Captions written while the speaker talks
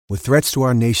With threats to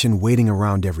our nation waiting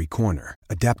around every corner,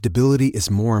 adaptability is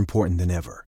more important than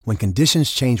ever. When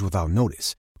conditions change without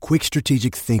notice, quick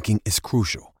strategic thinking is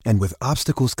crucial. And with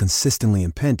obstacles consistently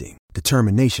impending,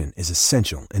 determination is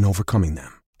essential in overcoming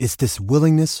them. It's this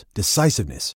willingness,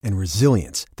 decisiveness, and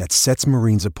resilience that sets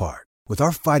Marines apart. With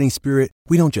our fighting spirit,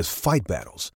 we don't just fight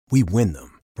battles, we win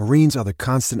them. Marines are the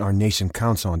constant our nation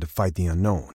counts on to fight the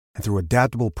unknown. And through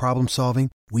adaptable problem solving,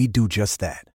 we do just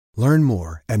that. Learn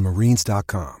more at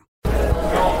marines.com.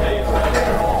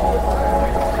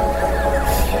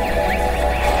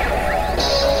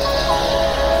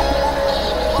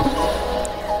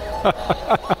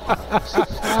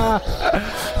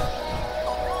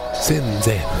 Sims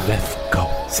and left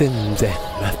go. Sims and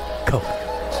left go.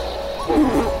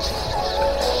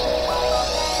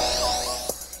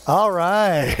 All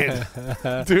right.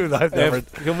 Dude, I've never...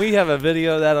 Can we have a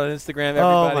video of that on Instagram,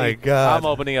 everybody? Oh, my God. I'm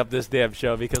opening up this damn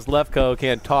show because Lefko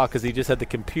can't talk because he just had the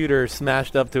computer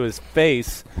smashed up to his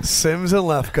face. Sims and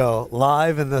Lefko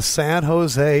live in the San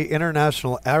Jose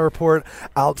International Airport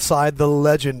outside the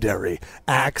legendary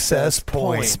Access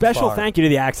Point. Special bar. Thank you to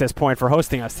the Access Point for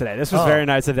hosting us today. This was very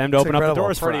nice of them to open up the incredible.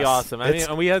 doors for Pretty us. awesome. I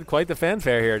mean, we had quite the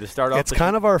fanfare here to start off. It's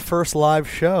kind of our first live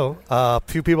show. A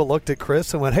few people looked at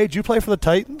Chris and went, "Hey, did you play for the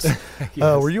Titans?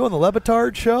 Yes. Were you on the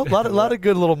Lebitard show?" A lot of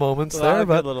good little moments there.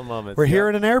 But little moments. we're here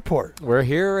in an airport. We're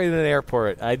here in an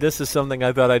airport. This is something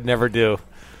I thought I'd never do.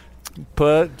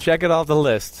 Check it off the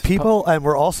list. People, and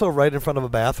we're also right in front of a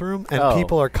bathroom, and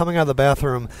people are coming out of the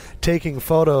bathroom, taking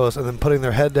photos, and then putting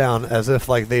their head down as if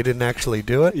like they didn't actually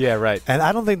do it. Yeah, right. And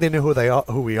I don't think they know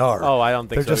who we are. Oh, I don't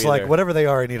think They're so just either. like, whatever they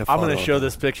are, I need a photo. I'm going to show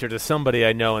this picture to somebody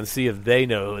I know and see if they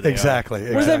know who they are. Exactly.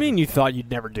 What does that mean? You thought you'd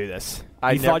never do this?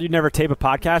 I thought you'd never tape a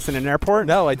podcast in an airport?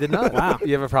 No, I did not. Wow.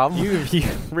 You have a problem? You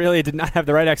really did not have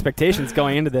the right expectations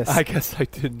going into this. I guess I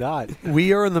did not.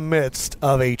 We are in the midst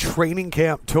of a training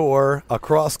camp tour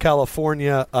across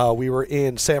California. We were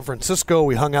in San Francisco.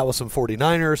 We hung out with some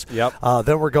 49ers. Yep.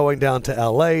 Then we're going down to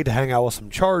L.A. to hang out with some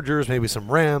Chargers, maybe some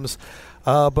Rams.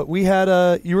 But we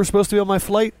had you were supposed to be on my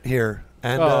flight here,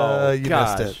 and you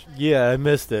missed it. Yeah, I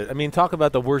missed it. I mean, talk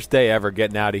about the worst day ever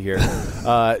getting out of here.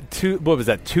 What was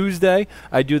that, Tuesday?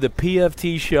 I do the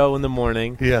PFT show in the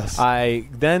morning. Yes. I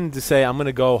then to say I'm going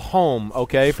to go home,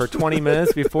 okay, for 20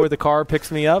 minutes before the car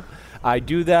picks me up. I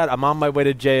do that. I'm on my way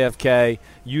to JFK.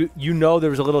 You know there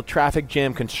was a little traffic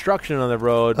jam construction on the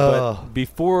road, but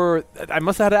before I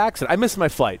must have had an accident. I missed my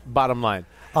flight, bottom line.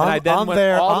 And I then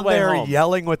went all the way home.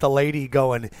 Yelling with the lady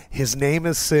going, his name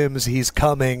is Sims, he's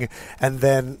coming, and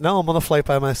then, no, I'm on the flight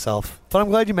by myself. But I'm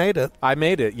glad you made it. I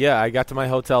made it, yeah. I got to my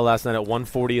hotel last night at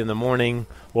 1:40 in the morning,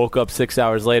 woke up 6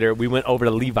 hours later. We went over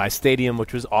to Levi Stadium,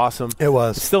 which was awesome. It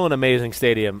was. It's still an amazing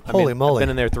stadium. Holy moly. I've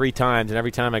been in there 3 times, and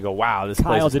every time I go, wow, this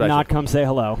place Kyle is did special. not come say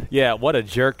hello. Yeah, what a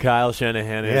jerk Kyle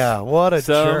Shanahan is. Yeah, what a jerk.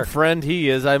 Some friend he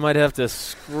is. I might have to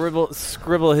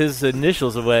scribble his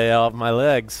initials away off my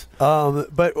legs.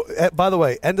 But by the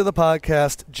way, end of the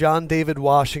podcast, John David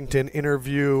Washington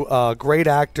interview, great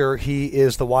actor. He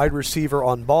is the wide receiver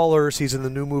on Ballers. He's in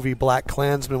the new movie Black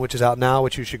Klansman, which is out now,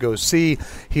 which you should go see.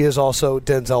 He is also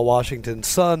Denzel Washington's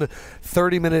son.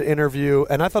 30-minute interview,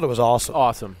 and I thought it was awesome.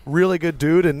 Awesome. Really good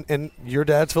dude, and your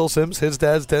dad's Phil Sims, his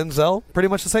dad's Denzel. Pretty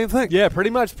much the same thing. Yeah, pretty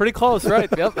much. Pretty close, right?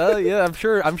 Yep. Yeah,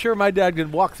 I'm sure my dad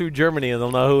could walk through Germany and they'll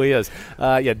know who he is.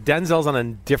 Yeah, Denzel's on a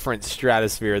different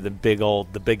stratosphere, the big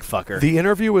fucker. The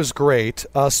interview was great.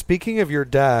 Speaking of your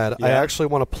dad, I actually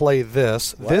want to play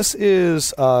this. What? This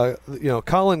is,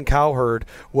 Colin Cowherd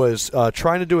was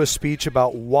trying to do a speech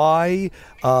about why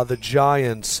the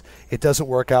Giants, it doesn't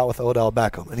work out with Odell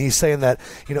Beckham. And he's saying that,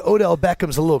 Odell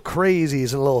Beckham's a little crazy,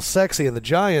 he's a little sexy, and the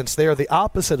Giants, they are the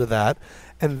opposite of that.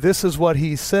 And this is what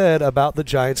he said about the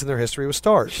Giants and their history with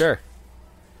stars. Sure.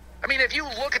 I mean, if you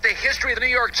look at the history of the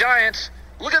New York Giants,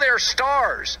 look at their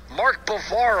stars. Mark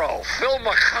Bavaro, Phil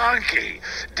McConkey,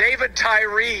 David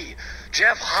Tyree,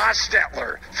 Jeff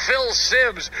Hostetler, Phil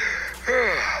Sims.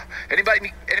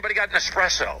 Anybody got an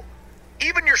espresso?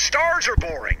 Even your stars are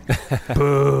boring.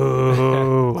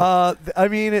 Boo. I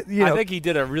mean, I think he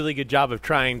did a really good job of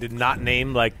trying to not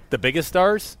name, the biggest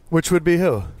stars. Which would be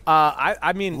who?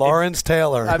 I mean... Lawrence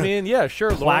Taylor. I mean, yeah, sure.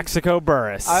 Plaxico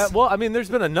Burress. There's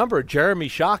been a number. Jeremy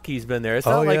Shockey's been there. It's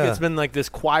not it's been like this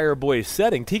choir boy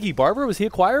setting. Tiki Barber, was he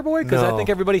a choir boy? Because I think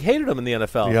everybody hated him in the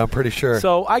NFL. Yeah, I'm pretty sure.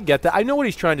 So I get that. I know what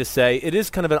he's trying to say. It is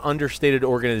kind of an understated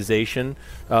organization.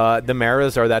 The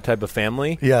Maras are that type of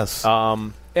family. Yes.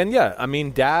 And yeah, I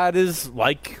mean, Dad is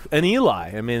like an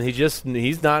Eli. I mean,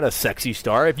 he's not a sexy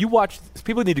star. If you watch,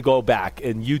 people need to go back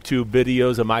and YouTube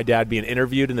videos of my dad being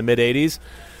interviewed in the mid-'80s,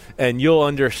 and you'll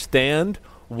understand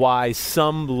why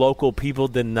some local people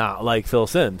did not like Phil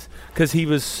Simms, because he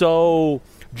was so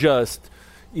just,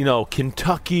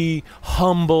 Kentucky,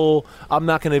 humble. I'm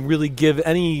not going to really give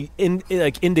any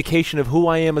indication of who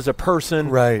I am as a person.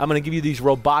 Right. I'm going to give you these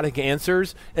robotic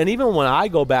answers. And even when I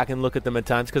go back and look at them at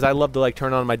times, because I love to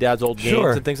turn on my dad's old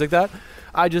games and things like that,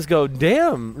 I just go,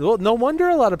 damn, well, no wonder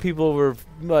a lot of people were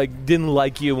didn't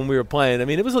like you when we were playing. I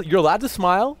mean, you're allowed to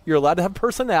smile. You're allowed to have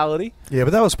personality. Yeah, but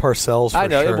that was Parcells for I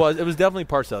know, sure. It was definitely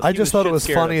Parcells. I just thought it was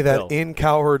funny that in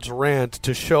Cowherd's rant,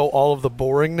 to show all of the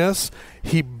boringness,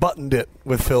 he buttoned it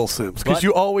with Phil Simms. Because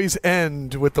you always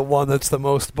end with the one that's the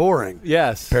most boring.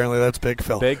 Yes. Apparently that's Big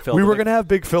Phil. Big Phil. We were going to have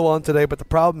Big Phil on today, but the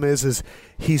problem is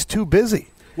he's too busy.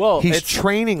 Well, he's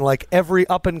training like every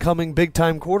up-and-coming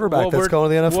big-time quarterback that's going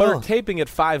to the NFL. We're taping at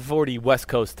 5:40 West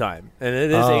Coast time, and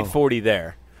it is 8:40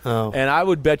 there. Oh. And I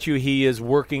would bet you he is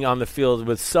working on the field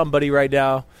with somebody right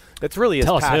now. That's really his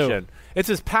passion. It's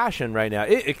his passion right now.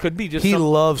 It could be just he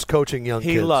loves coaching young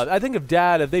kids. He loves. I think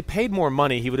if they paid more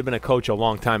money, he would have been a coach a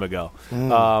long time ago.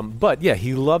 But yeah,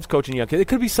 he loves coaching young kids. It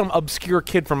could be some obscure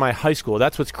kid from my high school.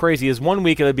 That's what's crazy. Is one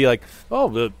week it'd be like,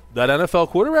 oh, that NFL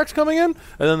quarterback's coming in, and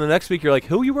then the next week you're like,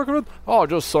 who are you working with? Oh,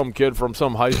 just some kid from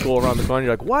some high school around the corner.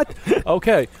 You're like, what?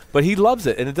 Okay, but he loves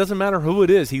it, and it doesn't matter who it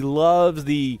is. He loves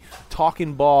the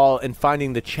talking ball and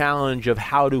finding the challenge of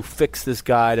how to fix this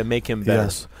guy to make him better.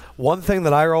 Yes. One thing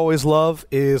that I always love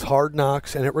is Hard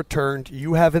Knocks, and it returned.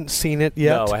 You haven't seen it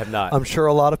yet. No, I have not. I'm sure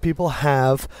a lot of people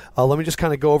have. Let me just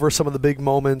kind of go over some of the big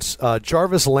moments.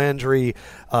 Jarvis Landry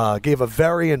gave a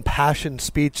very impassioned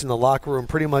speech in the locker room,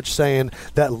 pretty much saying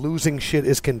that losing shit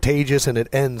is contagious and it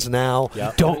ends now.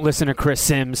 Yep. Don't listen to Chris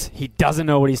Simms. He doesn't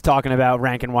know what he's talking about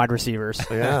ranking wide receivers.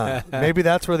 Yeah, maybe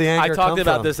that's where the anger comes from. I talked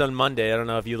about this on Monday. I don't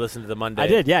know if you listened to the Monday. I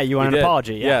did, yeah. You want an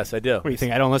apology. Yeah. Yes, I do. What do you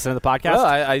think? I don't listen to the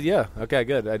podcast? Oh, yeah. Okay,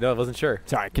 good. I wasn't sure.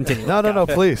 Sorry, continue. No,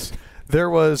 please. There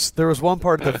was one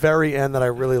part at the very end that I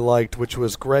really liked, which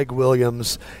was Greg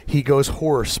Williams. He goes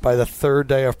hoarse by the third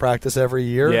day of practice every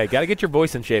year. Yeah, got to get your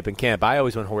voice in shape in camp. I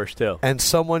always went hoarse, too. And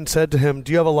someone said to him,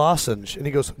 do you have a lozenge? And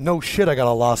he goes, no shit, I got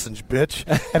a lozenge, bitch.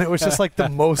 And it was just like the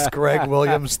most Greg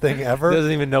Williams thing ever.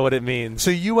 Doesn't even know what it means.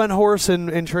 So you went hoarse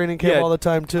in training camp all the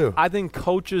time, too? I think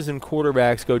coaches and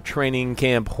quarterbacks go training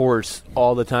camp hoarse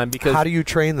all the time. Because how do you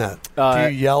train that? Do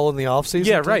you yell in the offseason?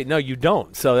 Yeah, right. No, you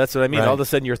don't. So that's what I mean. Right. All of a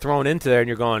sudden you're thrown into there and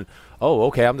you're going, oh,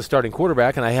 okay, I'm the starting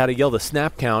quarterback, and I had to yell the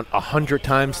snap count 100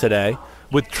 times today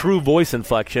with true voice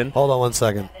inflection. Hold on 1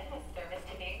 second.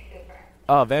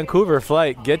 Oh, Vancouver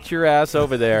flight, get your ass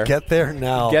over there. Get there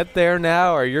now. Get there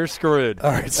now or you're screwed.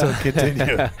 All right, so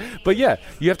continue. But, yeah,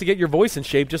 you have to get your voice in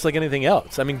shape just like anything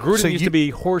else. I mean, Gruden used to be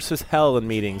hoarse as hell in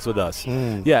meetings with us.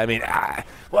 Yeah, I mean,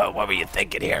 what were you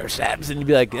thinking here, Sebs? And you'd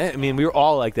be like, I mean, we were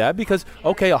all like that because,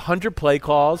 okay, 100 play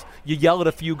calls. You yell at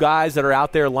a few guys that are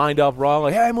out there lined up wrong,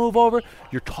 like, hey, move over.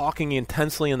 You're talking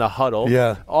intensely in the huddle.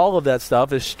 Yeah. All of that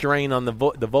stuff is strain on the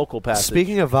vocal passage.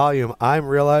 Speaking of volume, I'm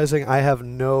realizing I have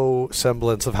no semblance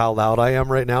of how loud I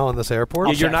am right now in this airport.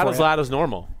 Yeah, you're not as loud as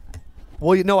normal.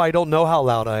 Well, I don't know how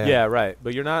loud I am. Yeah, right.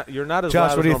 But you're not as loud as normal.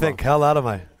 Josh, what do you think? How loud am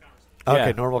I?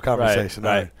 Okay, normal conversation.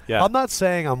 Right. Yeah. I'm not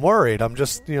saying I'm worried. I'm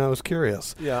just, I was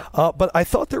curious. Yeah. But I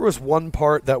thought there was one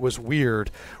part that was weird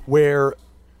where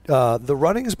the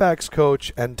running backs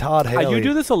coach and Todd Haley. You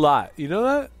do this a lot. You know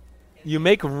that? You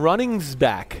make runnings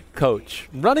back coach.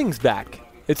 Runnings back.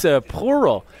 It's a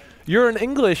plural. You're an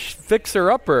English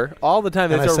fixer-upper all the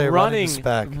time. And it's I say a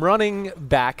running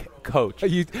back coach.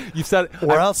 You said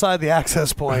we're outside the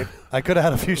access point. I could have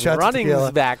had a few shots of tequila.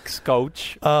 Running backs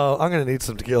coach. Oh, I'm going to need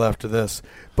some tequila after this.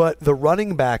 But the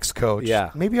running backs coach,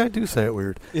 maybe I do say it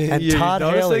weird. And Todd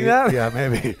Haley, yeah,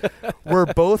 maybe. We're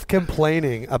both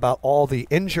complaining about all the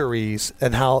injuries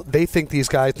and how they think these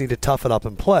guys need to tough it up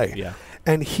and play. Yeah.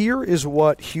 And here is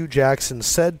what Hugh Jackson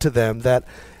said to them that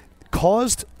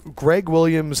caused Greg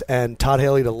Williams and Todd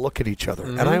Haley to look at each other.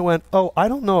 And I went, I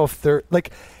don't know if they're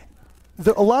like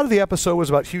a lot of the episode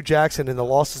was about Hugh Jackson and the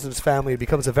losses in his family. He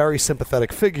becomes a very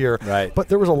sympathetic figure. Right. But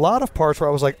there was a lot of parts where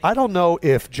I was like, I don't know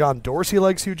if John Dorsey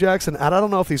likes Hugh Jackson, and I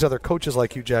don't know if these other coaches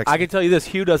like Hugh Jackson. I can tell you this,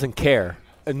 Hugh doesn't care.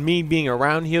 And me being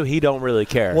around Hugh, he don't really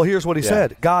care. Well, here's what he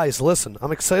said. Guys, listen,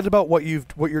 I'm excited about what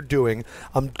you're doing.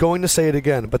 I'm going to say it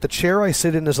again, but the chair I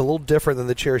sit in is a little different than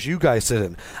the chairs you guys sit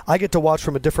in. I get to watch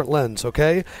from a different lens,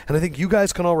 okay? And I think you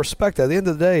guys can all respect that. At the end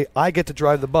of the day, I get to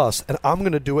drive the bus, and I'm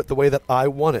going to do it the way that I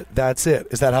want it. That's it.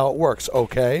 Is that how it works?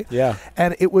 Okay? Yeah.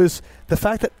 And it was the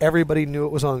fact that everybody knew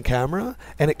it was on camera,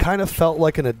 and it kind of felt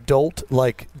like an adult,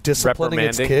 like, disciplining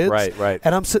its kids. Right.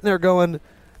 And I'm sitting there going,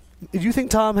 do you think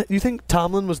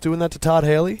Tomlin was doing that to Todd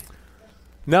Haley?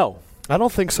 No. I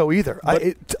don't think so either.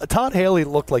 Todd Haley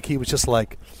looked like he was just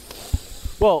like,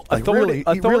 Well, Like really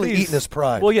eating his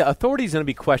pride. Well, yeah, authority is going to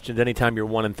be questioned anytime you're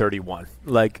 1-31.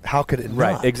 Like, how could it not?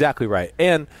 Right, exactly right.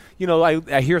 And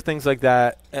I hear things like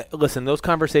that. Listen, those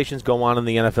conversations go on in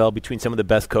the NFL between some of the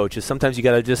best coaches. Sometimes you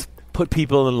got to just put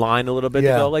people in line a little bit to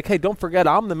go, like, hey, don't forget,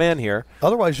 I'm the man here.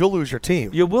 Otherwise, you'll lose your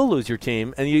team. You will lose your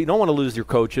team, and you don't want to lose your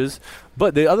coaches.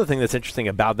 But the other thing that's interesting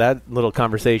about that little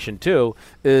conversation too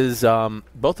is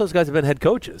both those guys have been head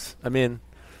coaches. I mean.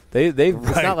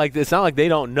 It's not like they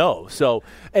don't know. So,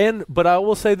 but I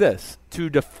will say this, to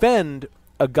defend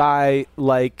a guy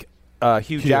like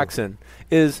Hugh Jackson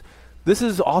this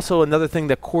is also another thing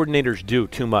that coordinators do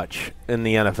too much in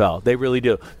the NFL. They really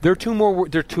do. They're too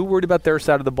worried about their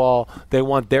side of the ball. They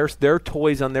want their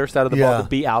toys on their side of the ball to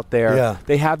be out there. Yeah.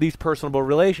 They have these personable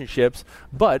relationships,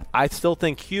 but I still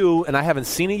think Hugh, and I haven't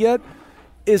seen it yet,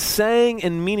 is saying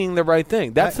and meaning the right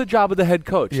thing. That's the job of the head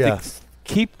coach. Yeah.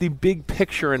 Keep the big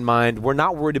picture in mind. We're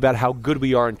not worried about how good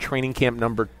we are in training camp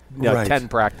number 10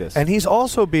 practice. And he's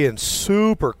also being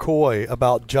super coy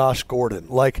about Josh Gordon.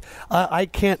 Like, I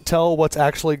can't tell what's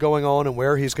actually going on and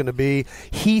where he's going to be.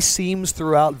 He seems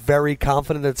throughout very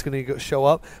confident that it's going to show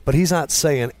up, but he's not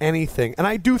saying anything. And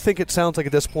I do think it sounds like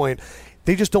at this point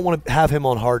they just don't want to have him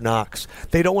on Hard Knocks.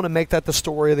 They don't want to make that the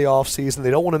story of the offseason. They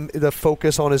don't want to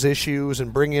focus on his issues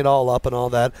and bring it all up and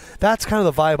all that. That's kind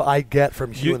of the vibe I get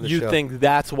from Hugh in the show. You think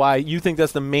that's why? You think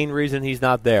that's the main reason he's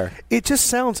not there? It just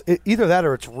sounds either that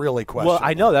or it's really questionable. Well,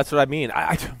 I know. That's what I mean.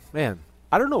 Man,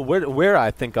 I don't know where I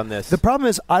think on this. The problem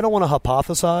is I don't want to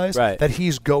hypothesize Right. that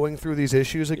he's going through these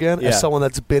issues again as someone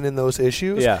that's been in those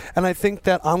issues. Yeah. And I think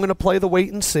that I'm going to play the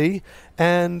wait and see.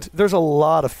 And there's a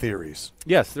lot of theories.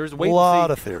 Yes, there's a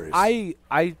lot of theories.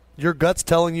 Your gut's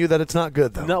telling you that it's not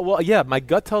good, though. No, well, yeah, my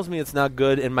gut tells me it's not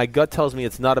good, and my gut tells me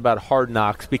it's not about Hard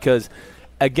Knocks because,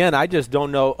 again, I just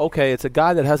don't know. Okay, it's a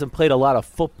guy that hasn't played a lot of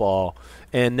football,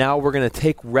 and now we're going to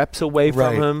take reps away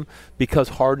from him because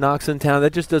Hard Knocks in town.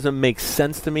 That just doesn't make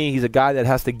sense to me. He's a guy that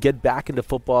has to get back into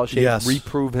football shape,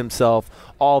 reprove himself,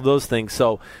 all those things.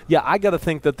 So, yeah, I got to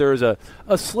think that there's a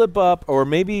slip up, or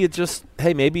maybe it just,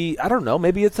 maybe, I don't know,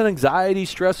 maybe it's an anxiety,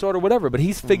 stress disorder, whatever, but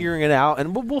he's figuring it out,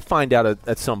 and we'll find out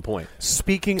at some point.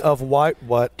 Speaking of what?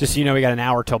 Just so you know, we got an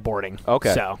hour till boarding.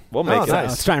 Okay. So we'll make it. Nice.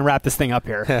 Let's try and wrap this thing up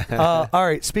here. All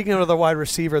right. Speaking of the wide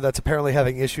receiver that's apparently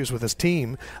having issues with his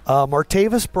team,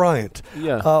 Martavis Bryant.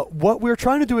 Yeah. What we're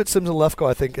trying to do at Sims and Lefko,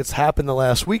 I think it's happened the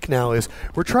last week now, is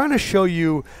we're trying to show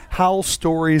you how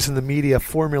stories in the media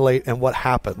formulate and what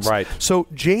happens. Right. So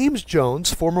James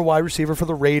Jones, former wide receiver for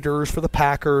the Raiders, for the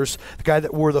Packers, the guy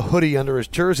that wore the hoodie under his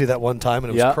jersey that one time,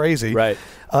 and it was crazy. Right.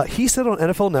 He said on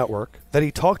NFL Network that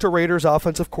he talked to Raiders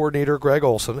offensive coordinator Greg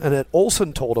Olson, and that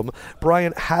Olson told him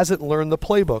Bryant hasn't learned the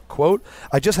playbook. Quote,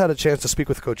 I just had a chance to speak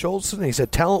with Coach Olson, and he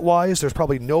said talent-wise, there's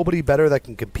probably nobody better that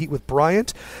can compete with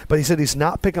Bryant, but he said he's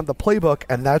not picking up the playbook,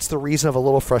 and that's the reason of a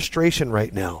little frustration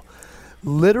right now.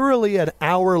 Literally an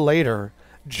hour later,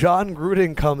 John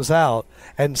Gruden comes out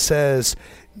and says,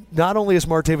 not only is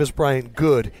Martavis Bryant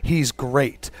good, he's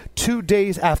great. 2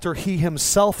 days after he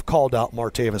himself called out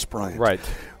Martavis Bryant. Right.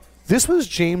 This was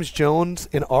James Jones,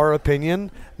 in our opinion,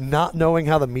 not knowing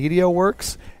how the media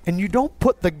works. And you don't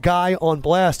put the guy on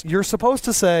blast. You're supposed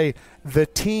to say the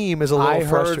team is a little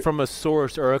frustrated. I heard from a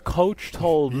source, or a coach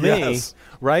told me,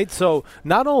 right? So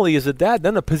not only is it that,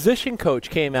 then a position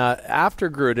coach came out after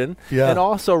Gruden and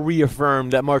also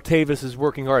reaffirmed that Martavis is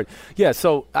working hard. Yeah,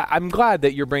 so I'm glad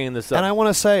that you're bringing this up. And I want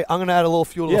to say, I'm going to add a little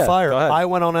fuel to the fire. I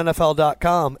went on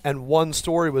NFL.com, and one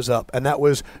story was up, and that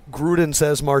was Gruden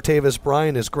says Martavis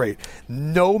Bryant is great.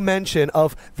 No mention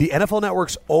of the NFL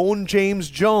Network's own James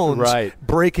Jones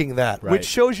breaking that, which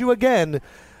shows you again.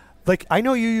 Like, I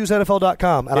know you use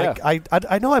NFL.com, and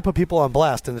I know I put people on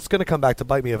blast, and it's going to come back to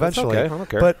bite me eventually. That's okay. I don't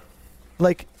care. But,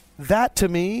 like, that to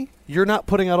me, you're not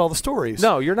putting out all the stories.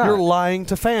 No, you're not. You're lying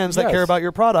to fans that care about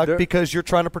your product because you're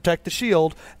trying to protect the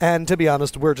Shield, and to be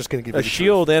honest, we're just going to give you the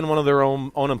Shield truth. And one of their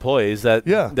own employees that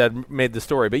made the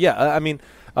story. But, I mean,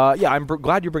 I'm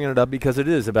glad you're bringing it up because it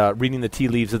is about reading the tea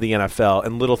leaves of the NFL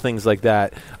and little things like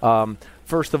that.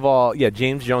 First of all,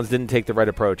 James Jones didn't take the right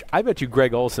approach. I bet you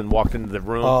Greg Olson walked into the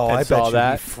room and saw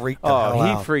that. He freaked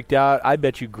out. He freaked out. I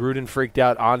bet you Gruden freaked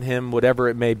out on him, whatever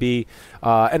it may be.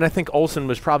 And I think Olson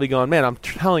was probably going, man, I'm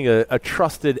telling a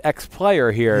trusted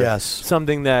ex-player here. Yes.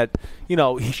 Something that,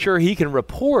 he can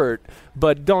report,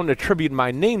 but don't attribute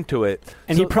my name to it.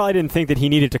 And he probably didn't think that he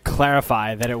needed to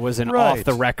clarify that it was an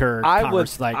off-the-record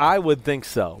conversation. I would think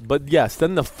so. But, yes,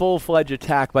 then the full-fledged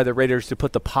attack by the Raiders to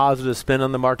put the positive spin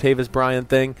on the Martavis Bryant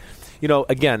thing.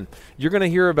 Again, you're going to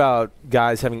hear about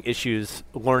guys having issues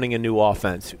learning a new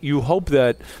offense. You hope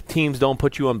that teams don't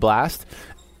put you on blast.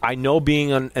 I know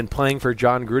being on and playing for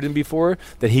John Gruden before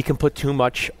that he can put too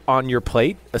much on your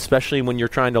plate, especially when you're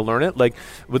trying to learn it. Like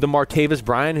with the Martavis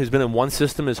Bryant, who's been in one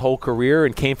system his whole career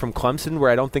and came from Clemson,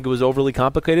 where I don't think it was overly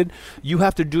complicated. You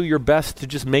have to do your best to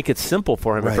just make it simple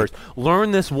for him at first.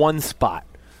 Learn this one spot.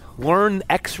 Learn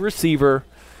X receiver,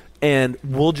 and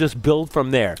we'll just build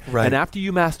from there. Right. And after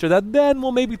you master that, then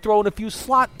we'll maybe throw in a few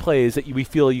slot plays that we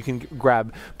feel you can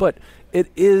grab. But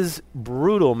it is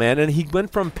brutal, man. And he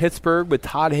went from Pittsburgh with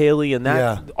Todd Haley and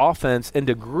that offense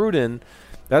into Gruden.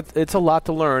 It's a lot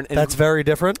to learn. And that's very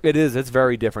different? It is. It's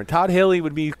very different. Todd Haley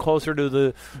would be closer to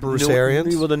the Bruce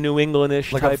Arians? With a New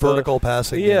England-ish like type a vertical of,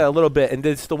 passing. Yeah, a little bit. And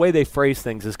it's the way they phrase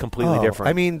things is completely different.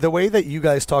 I mean, the way that you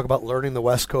guys talk about learning the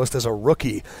West Coast as a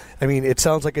rookie, I mean, it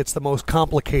sounds like it's the most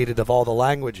complicated of all the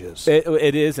languages.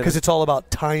 It is. Because it's all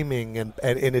about timing, and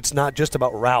it's not just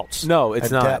about routes. No, it's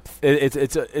not. Depth.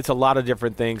 It's a lot of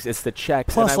different things. It's the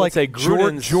checks. Plus, and I would say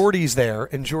Jordy's there,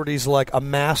 and Jordy's like a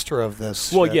master of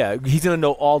this. Well, shit. yeah, he's going to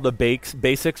know all the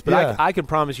basics, but I can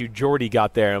promise you Jordy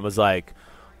got there and was like,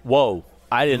 whoa,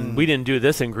 we didn't do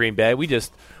this in Green Bay. We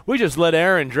just let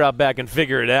Aaron drop back and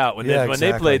figure it out when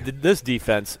they played this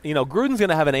defense. You know, Gruden's going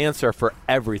to have an answer for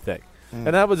everything.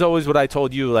 And that was always what I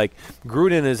told you. Like,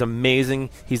 Gruden is amazing.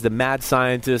 He's the mad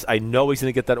scientist. I know he's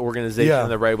going to get that organization in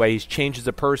the right way. He's changed as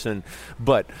a person.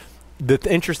 But the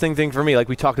interesting thing for me, like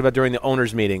we talked about during the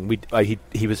owners' meeting,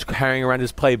 he was carrying around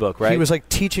his playbook, right? He was like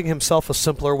teaching himself a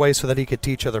simpler way so that he could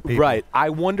teach other people. Right. I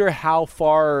wonder how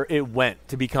far it went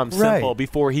to become simple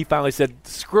before he finally said,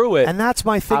 screw it. And that's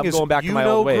my thing. I'm going back to my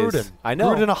old ways. Gruden. I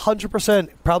know. Gruden 100%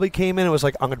 probably came in and was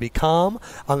like, I'm going to be calm.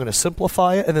 I'm going to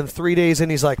simplify it. And then 3 days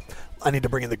in, he's like, I need to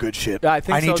bring in the good shit. I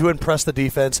need to impress the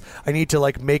defense. I need to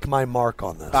like make my mark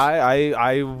on this.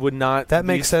 I would not. That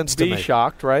makes sense to me. Be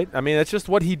shocked, right? I mean, it's just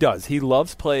what he does. He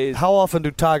loves plays. How often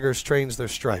do tigers change their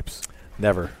stripes?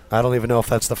 Never. I don't even know if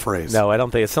that's the phrase. No, I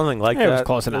don't think it's something like that. It was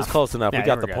close enough. It was close enough. Yeah, we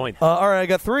got the point. All right, I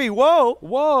got 3.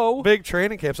 Whoa. Big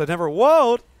training camps. I never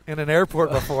whoa in an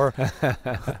airport before.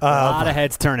 A lot of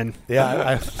heads turning.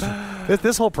 Yeah.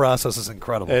 This whole process is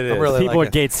incredible. It is. Really People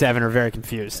at Gate 7 are very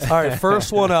confused. All right,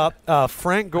 first one up.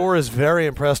 Frank Gore is very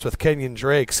impressed with Kenyon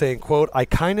Drake, saying, quote, I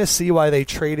kind of see why they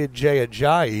traded Jay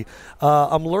Ajayi.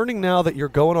 I'm learning now that you're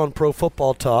going on Pro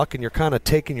Football Talk and you're kind of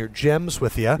taking your gems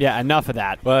with you. Yeah, enough of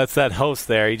that. Well, it's that host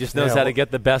there. He just knows how to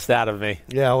get the best out of me.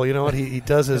 Yeah, well, you know what? He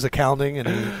does his accounting.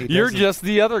 And You're just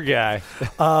the other guy.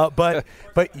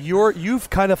 But you've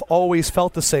kind of always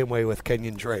felt the same way with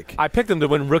Kenyon Drake. I picked him to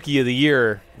win Rookie of the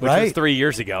Year, which was 3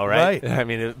 years ago, right? I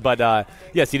mean, but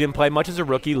yes, he didn't play much as a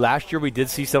rookie. Last year, we did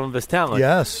see some of his talent.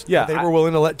 Yes. Yeah. They were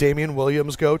willing to let Damian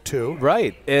Williams go, too.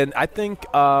 Right. And I think,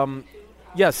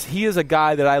 yes, he is a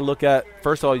guy that I look at.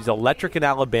 First of all, he's electric in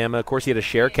Alabama. Of course, he had to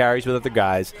share carries with other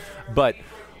guys. But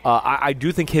I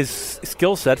do think his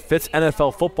skill set fits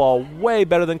NFL football way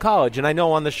better than college. And I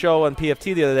know on the show on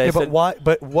PFT the other day,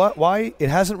 why it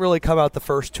hasn't really come out the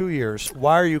first 2 years?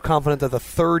 Why are you confident that the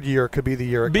third year could be the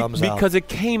year it comes out? Because it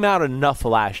came out enough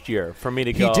last year for me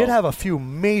to go. He did have a few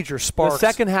major sparks. The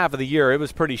second half of the year, it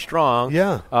was pretty strong.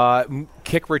 Yeah.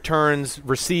 Kick returns,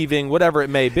 receiving, whatever it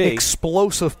may be.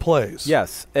 Explosive plays.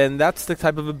 Yes, and that's the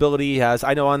type of ability he has.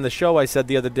 I know on the show I said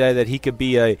the other day that he could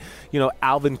be a,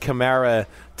 Alvin Kamara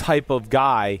type of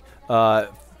guy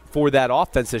for that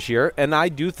offense this year, and I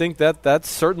do think that that's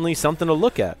certainly something to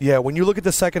look at. Yeah, when you look at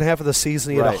the second half of the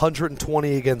season, he had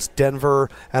 120 against Denver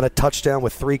and a touchdown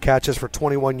with 3 catches for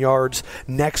 21 yards.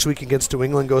 Next week against New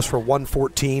England goes for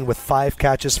 114 with 5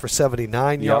 catches for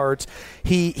 79 yards.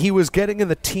 He was getting in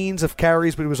the teens of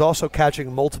carries, but he was also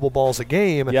catching multiple balls a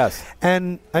game. Yes.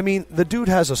 And, I mean, the dude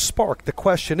has a spark. The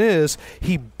question is,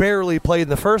 he barely played in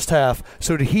the first half,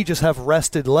 so did he just have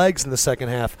rested legs in the second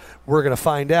half? We're going to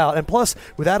find out. And plus,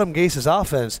 with Adam Gase's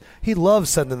offense, he loves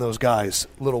sending those guys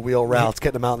little wheel routes,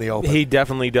 getting them out in the open. He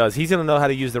definitely does. He's going to know how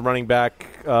to use the running back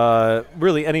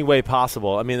really any way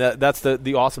possible. I mean, that's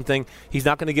the awesome thing. He's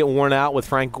not going to get worn out with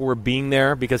Frank Gore being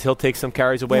there because he'll take some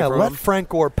carries away from him. Let Frank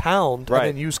Gore pound and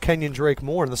then use Kenyon Drake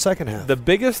more in the second half. The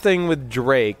biggest thing with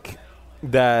Drake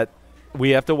that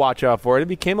we have to watch out for, it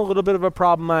became a little bit of a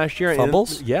problem last year.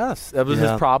 Fumbles? Yes. That was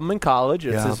his problem in college.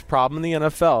 It's his problem in the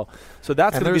NFL. So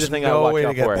that's going to be the thing I watch out for.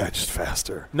 there's no way to get benched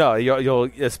faster. No, you'll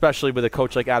especially with a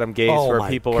coach like Adam Gase, where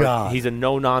people he's a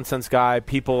no-nonsense guy.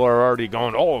 People are already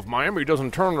going, if Miami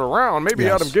doesn't turn it around, maybe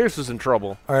Adam Gase is in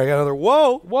trouble. All right, I got another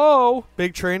whoa.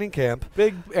 Big training camp.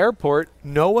 Big airport.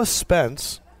 Noah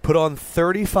Spence put on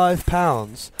 35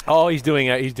 pounds. Oh, he's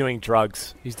doing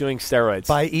drugs. He's doing steroids.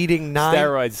 By eating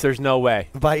steroids, there's no way.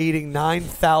 By eating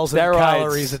 9,000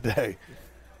 calories a day.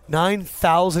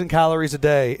 9,000 calories a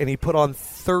day, and he put on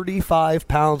 35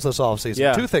 pounds this offseason.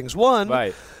 Yeah. Two things. One,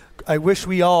 Right. I wish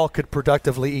we all could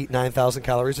productively eat 9,000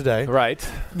 calories a day. Right.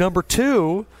 Number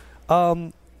two,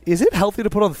 is it healthy to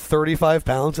put on 35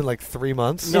 pounds in like 3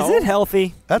 months? No. Is it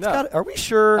healthy? That's No. got. Are we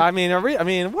sure? I mean,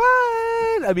 what?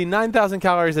 I mean, 9,000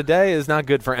 calories a day is not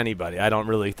good for anybody, I don't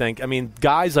really think. I mean,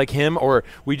 guys like him, or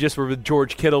we just were with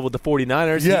George Kittle with the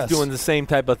 49ers, Yes. he's doing the same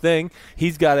type of thing.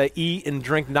 He's got to eat and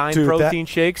drink 9 Dude, protein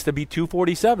shakes to be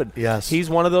 247. Yes. He's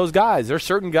one of those guys. There's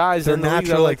certain guys They're in the league that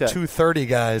naturally are like that. 230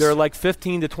 guys. They're like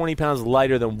 15 to 20 pounds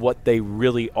lighter than what they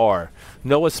really are.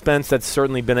 Noah Spence, that's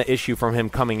certainly been an issue from him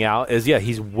coming out, is,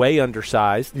 he's way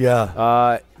undersized.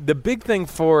 Yeah. The big thing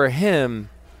for him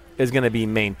is going to be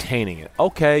maintaining it.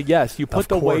 Okay, yes, you put Of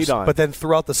the course, weight on. but then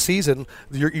throughout the season,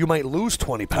 you might lose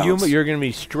 20 pounds. You're going to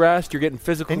be stressed. You're getting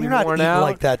physically and you're not worn eating out.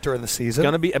 like that during the season. It's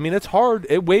going to be. I mean, it's hard.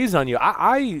 It weighs on you.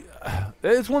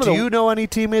 It's one of Do the. you know any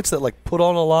teammates that like put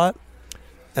on a lot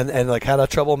and like had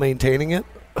trouble maintaining it?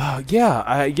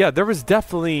 There was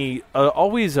definitely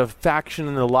always a faction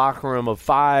in the locker room of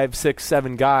 5, 6,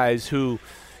 7 guys who,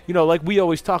 like we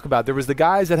always talk about, there was the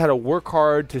guys that had to work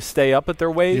hard to stay up at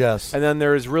their weight. Yes. And then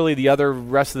there's really the other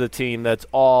rest of the team that's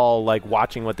all like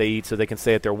watching what they eat so they can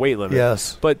stay at their weight limit.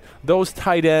 Yes. But those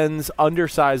tight ends,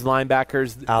 undersized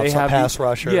linebackers, Outside they have pass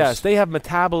rushers. Yes, they have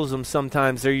metabolism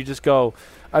sometimes there you just go,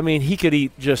 I mean, he could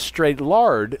eat just straight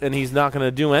lard, and he's not going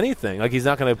to do anything. Like, he's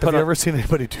not going to put Have you ever seen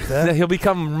anybody do that? He'll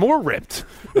become more ripped.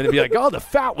 And it'll be like, oh, the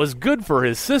fat was good for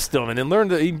his system, and then learn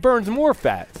that he burns more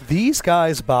fat. These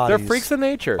guys' bodies They're freaks of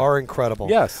nature. are incredible.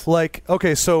 Yes. Like,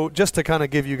 okay, so just to kind of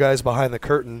give you guys behind the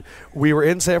curtain, we were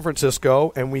in San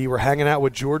Francisco, and we were hanging out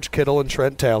with George Kittle and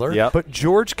Trent Taylor. Yep. But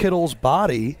George Kittle's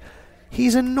body,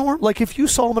 he's enormous. Like, if you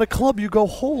saw him at a club, you go,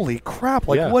 holy crap.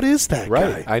 Like, Yeah. what is that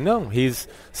Right. guy? I know. He's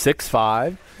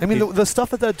 6'5". I mean, the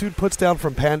stuff that dude puts down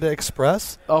from Panda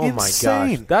Express, Oh,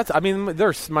 insane. my gosh.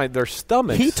 Their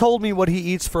stomachs. He told me what he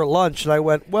eats for lunch, and I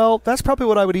went, well, that's probably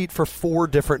what I would eat for 4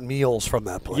 different meals from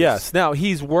that place. Yes. Now,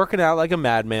 he's working out like a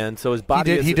madman, so his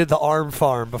body He did the arm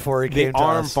farm before he came the to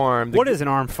arm us. farm. What is an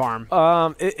arm farm?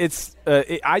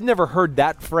 I never heard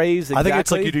that phrase exactly. I think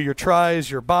it's like you do your tries,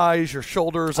 your buys, your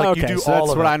shoulders. Like okay, you do so all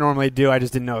that's of what it. I normally do. I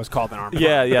just didn't know it was called an arm farm.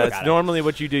 Yeah, Got it's it. normally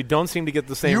what you do. Don't seem to get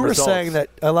the same You were results. saying that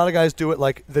a lot of guys do it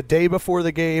like the day before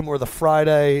the game or the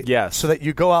Friday. Yes. So that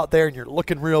you go out there and you're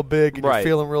looking real big and Right. you're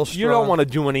feeling real strong. You don't want to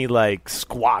do any like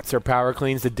squats or power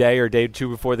cleans the day or day 2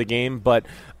 before the game, but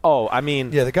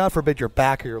Yeah, God forbid your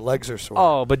back or your legs are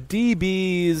sore. but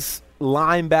DBs,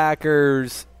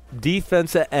 linebackers,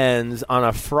 defensive ends on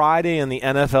a Friday in the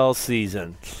NFL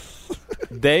season,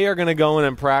 they are going to go in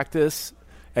and practice,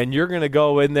 and you're going to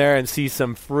go in there and see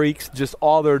some freaks. Just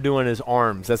all they're doing is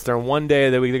arms. That's their one day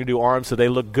that we can do arms, so they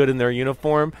look good in their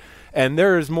uniform. And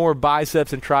there's more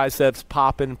biceps and triceps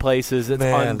popping places. It's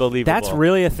Man. unbelievable. That's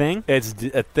really a thing? It's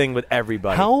a thing with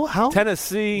everybody. How?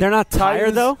 Tennessee. They're not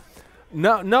tired, Titans- though?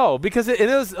 No, because it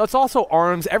is. It's also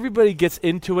arms. Everybody gets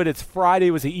into it. It's Friday.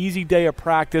 It was an easy day of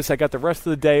practice. I got the rest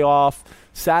of the day off.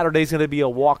 Saturday's going to be a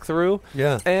walkthrough.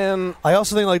 Yeah. And I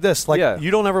also think like this, like Yeah.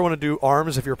 you don't ever want to do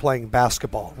arms if you're playing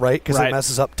basketball, right? Because Right. it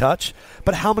messes up touch.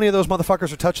 But how many of those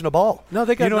motherfuckers are touching a ball? No,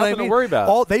 they got you know what nothing I mean? to worry about.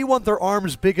 All they want their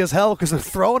arms big as hell because they're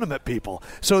throwing them at people.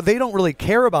 So they don't really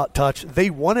care about touch. They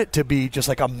want it to be just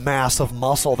like a mass of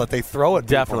muscle that they throw at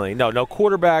people. definitely no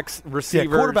quarterbacks,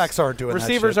 receivers. quarterbacks aren't doing that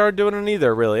Receivers shit. aren't doing it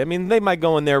either. Really, I mean, they might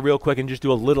go in there real quick and just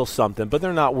do a little something, but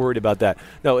they're not worried about that.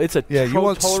 No, it's a Yeah, you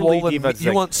want totally swollen. defensive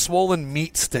You thing. want swollen meat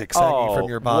sticks hanging from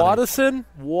your body.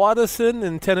 Watson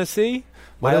in Tennessee.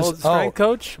 What My is- old strength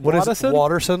coach. what is Watson?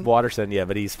 Watterson? Watterson, yeah,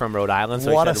 but he's from Rhode Island,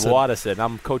 so I said Watterson.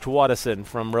 I'm Coach Watterson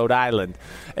from Rhode Island.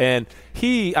 And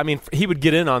he would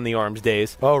get in on the arms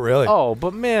days. Oh, really? Oh,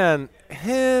 but man,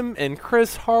 him and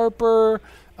Chris Harper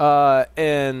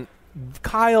and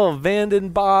Kyle Vanden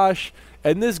Bosch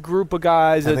and this group of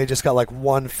guys, And they just got like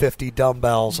 150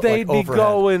 dumbbells. they'd like, be overhead.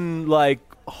 going like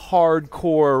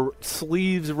hardcore,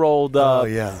 sleeves rolled up. Oh,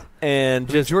 yeah. And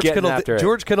just getting after it.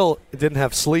 George Kittle didn't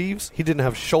have sleeves. He didn't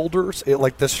have shoulders.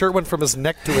 Like the shirt went from his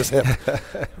neck to his hip.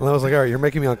 And I was like, all right, you're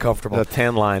making me uncomfortable. The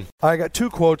tan line. I got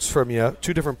 2 quotes from you,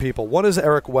 2 different people. One is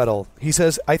Eric Weddle. He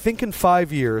says, I think in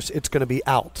 5 years it's going to be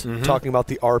out, talking about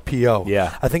the RPO.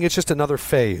 Yeah. I think it's just another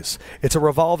phase. It's a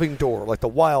revolving door, like the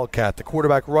Wildcat, the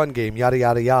quarterback run game, yada,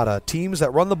 yada, yada. Teams that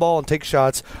run the ball and take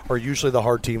shots are usually the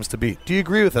hard teams to beat. Do you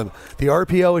agree with him? The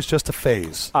RPO is just a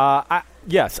phase.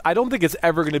 Yes, I don't think it's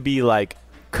ever going to be like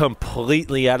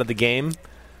completely out of the game,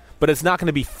 but it's not going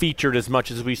to be featured as much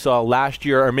as we saw last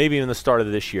year or maybe even the start of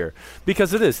this year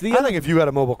because it is. I think if you had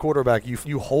a mobile quarterback,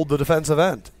 you hold the defensive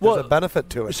end. There's a benefit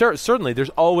to it. Certainly,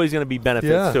 there's always going to be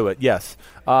benefits to it. Yes,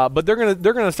 but they're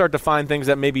gonna start to find things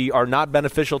that maybe are not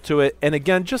beneficial to it. And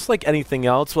again, just like anything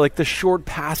else, like the short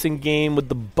passing game with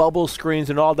the bubble screens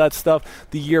and all that stuff,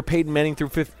 the year Peyton Manning threw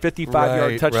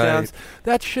 55-yard touchdowns,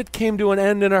 that shit came to an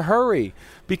end in a hurry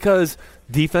because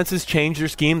defenses changed their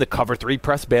scheme. The cover 3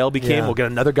 press bail became, we'll get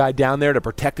another guy down there to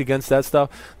protect against that stuff.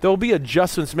 There will be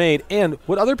adjustments made. And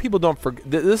what other people don't forget,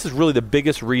 this is really the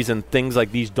biggest reason things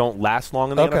like these don't last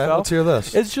long in the NFL. Okay, let's hear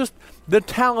this. It's just the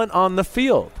talent on the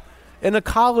field. In a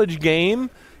college game,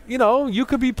 you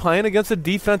could be playing against a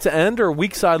defensive end or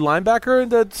weak side linebacker.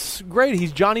 That's great.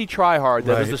 He's Johnny Tryhard.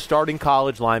 That is the starting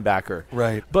college linebacker.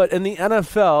 Right. But in the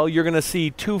NFL, you're going to see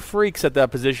 2 freaks at that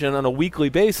position on a weekly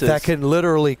basis. That can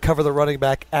literally cover the running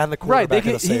back and the quarterback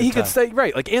at the same time. He could stay,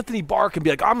 like Anthony Barr can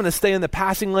be like, I'm going to stay in the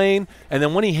passing lane, and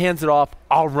then when he hands it off,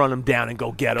 I'll run him down and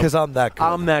go get him. Because I'm that good.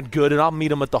 I'm that good, and I'll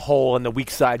meet him at the hole in the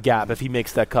weak side gap if he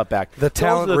makes that cutback. The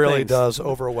talent really does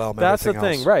overwhelm That's everything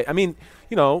the thing, right. I mean,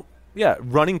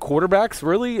 running quarterbacks,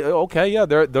 really,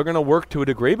 they're going to work to a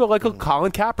degree, but like a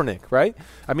Colin Kaepernick, right?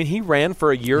 I mean, he ran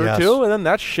for a year or two, and then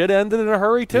that shit ended in a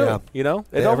hurry, too. Yeah.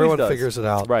 Everyone figures it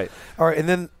out. Right. All right, and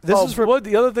then this is for...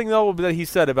 the other thing, though, that he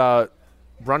said about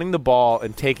running the ball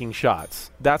and taking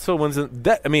shots, that's what wins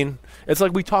I mean, it's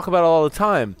like we talk about it all the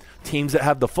time. Teams that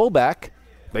have the fullback,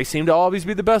 they seem to always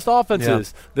be the best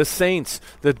offenses. Yeah. The Saints,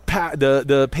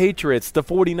 the Patriots, the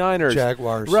 49ers.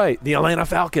 Jaguars. Right, the Atlanta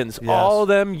Falcons. Yes. All of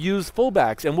them use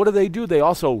fullbacks. And what do? They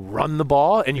also run the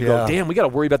ball, and you go, damn, we got to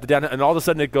worry about the down. And all of a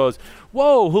sudden it goes,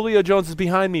 whoa, Julio Jones is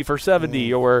behind me for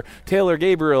 70, or Taylor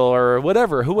Gabriel, or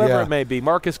whoever it may be,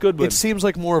 Marcus Goodwin. It seems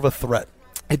like more of a threat.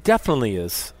 It definitely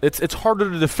is. It's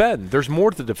harder to defend. There's more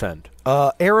to defend.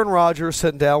 Aaron Rodgers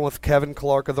sat down with Kevin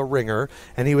Clark of The Ringer,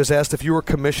 and he was asked, if you were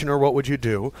commissioner, what would you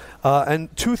do?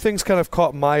 And 2 things kind of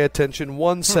caught my attention.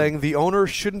 One, saying the owner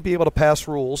shouldn't be able to pass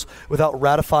rules without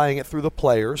ratifying it through the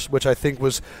players, which I think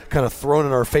was kind of thrown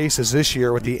in our faces this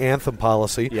year with the anthem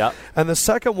policy. Yep. And the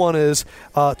second one is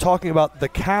talking about the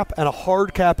cap and a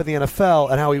hard cap in the NFL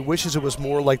and how he wishes it was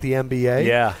more like the NBA.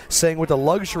 Yeah. Saying with the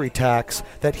luxury tax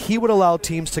that he would allow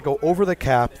teams to go over the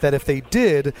cap, that if they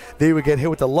did, they would get hit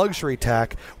with the luxury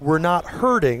tax. We're not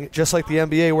hurting, just like the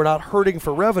NBA, we're not hurting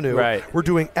for revenue. Right. We're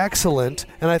doing excellent,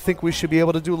 and I think we should be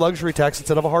able to do luxury tax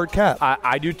instead of a hard cap.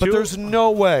 I do too. But there's no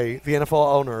way the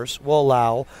NFL owners will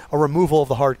allow a removal of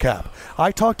the hard cap.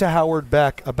 I talked to Howard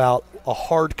Beck about a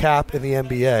hard cap in the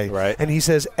NBA, right, and he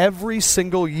says every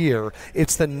single year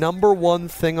it's the number one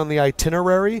thing on the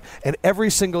itinerary, and every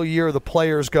single year the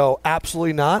players go,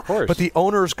 absolutely not. Of course. But the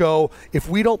owners go, if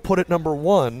we don't put it number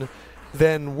one,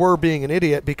 then we're being an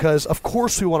idiot, because of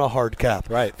course we want a hard cap.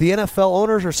 Right. The NFL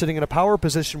owners are sitting in a power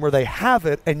position where they have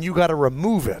it, and you got to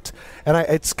remove it. And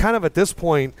it's kind of at this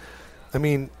point, I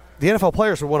mean, the NFL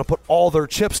players would want to put all their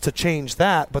chips to change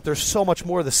that, but there's so much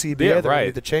more of the CBA that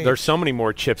need to change. There's so many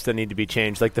more chips that need to be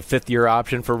changed, like the 5th-year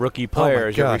option for rookie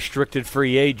players, or restricted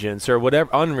free agents, or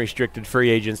whatever, unrestricted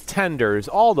free agents, tenders,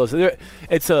 all those.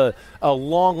 It's a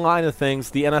long line of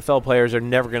things. The NFL players are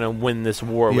never going to win this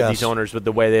war with these owners with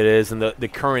the way that it is and the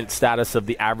current status of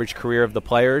the average career of the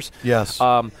players. Yes.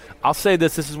 I'll say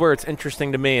this is where it's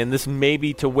interesting to me, and this may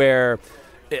be to where –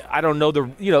 I don't know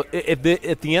if the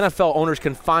NFL owners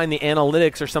can find the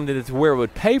analytics or something that's where it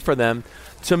would pay for them.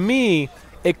 To me,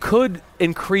 it could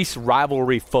increase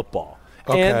rivalry football,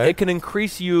 and it can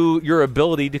increase your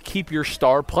ability to keep your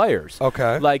star players.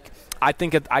 Okay, like. I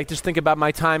just think about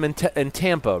my time in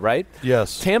Tampa, right?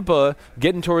 Yes. Tampa,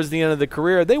 getting towards the end of the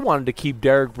career, they wanted to keep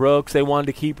Derrick Brooks, they wanted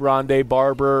to keep Rondé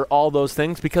Barber, all those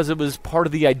things, because it was part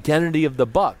of the identity of the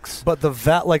Bucs. But the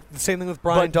same thing with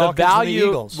Brian Dawkins and the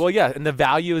Eagles. Well, yeah, and the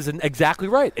value is exactly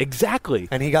right, exactly.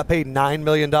 And he got paid $9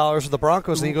 million with the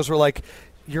Broncos, and the Eagles were like,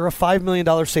 you're a $5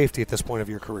 million safety at this point of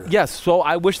your career. Yes, so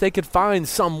I wish they could find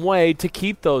some way to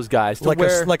keep those guys.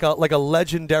 Like a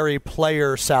legendary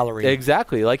player salary.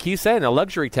 Exactly, like he's saying, a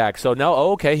luxury tax. So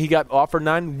now, he got offered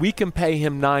 $9. We can pay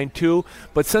him $9 too.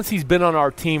 But since he's been on our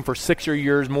team for 6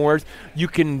 years more, you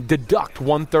can deduct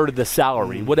 1/3 of the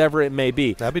salary, whatever it may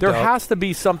be. That'd be there dope. has to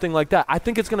be something like that. I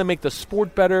think it's going to make the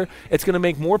sport better. It's going to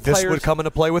make more players. This would come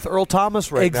into play with Earl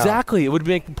Thomas right now. Exactly. It would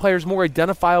make players more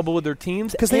identifiable with their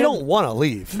teams. Because they don't want to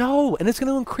leave. leave. No, and it's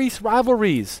going to increase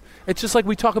rivalries. It's just like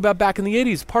we talk about back in the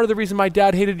 80s. Part of the reason my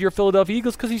dad hated your Philadelphia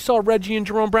Eagles because he saw Reggie and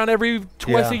Jerome Brown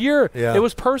twice a year. Yeah. It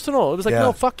was personal. It was like,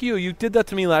 no, fuck you. You did that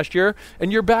to me last year,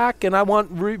 and you're back, and I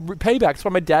want payback. That's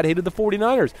why my dad hated the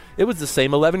 49ers. It was the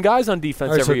same 11 guys on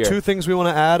defense every year. So 2 things we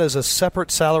want to add is a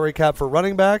separate salary cap for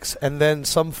running backs and then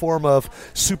some form of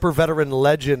super veteran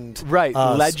legend. Right,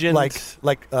 legend.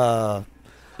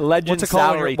 Legend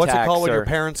salary tax. What's it called when your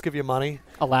parents give you money?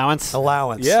 Allowance.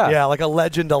 Yeah, like a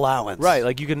legend allowance. Right,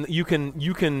 like you can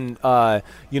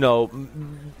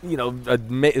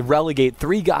relegate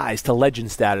 3 guys to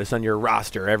legend status on your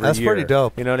roster every year. That's pretty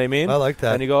dope. You know what I mean? I like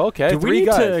that. And you go, okay, do 3 we need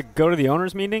guys. to go to the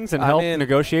owners' meetings and help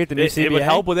negotiate the new CBA? It would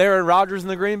help with Aaron Rodgers and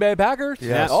the Green Bay Packers.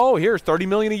 Yes. Oh, here's $30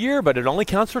 million a year, but it only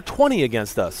counts for 20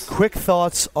 against us. Quick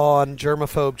thoughts on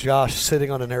germaphobe Josh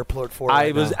sitting on an airport for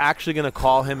I was actually going to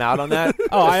call him out on that.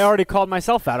 I already called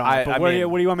myself out on it. But what do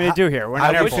you want me to do here? We're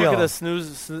not I wish you airport. could have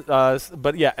snoozed,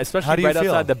 but yeah, especially right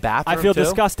outside the bathroom. I feel too.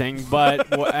 disgusting, but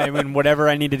whatever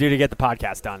I need to do to get the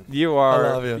podcast done.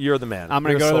 You're the man. I'm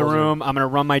going to go to the room. I'm going to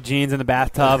run my jeans in the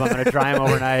bathtub. I'm going to dry them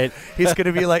overnight. It's going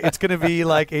to be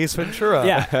like Ace Ventura.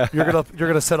 Yeah. You're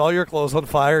going to set all your clothes on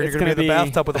fire and you're going to be in the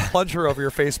bathtub with a plunger over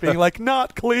your face being like,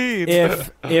 not clean.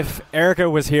 If Erica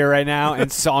was here right now and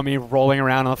saw me rolling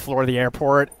around on the floor of the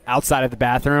airport outside of the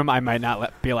bathroom, I might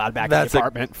not be allowed back in the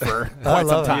apartment for quite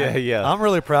some time. Yeah. I'm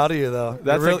really proud of you, though.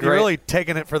 You're really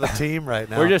taking it for the team right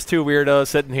now. We're just 2 weirdos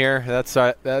sitting here. That's all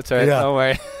right. Yeah. Don't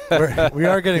worry. We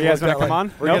are getting you guys looked at come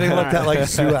on? We're getting looked at like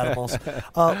zoo animals.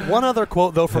 One other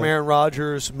quote, though, from Aaron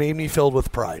Rodgers made me filled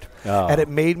with pride. And it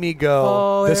made me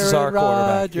go, this is our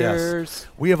quarterback. Yes.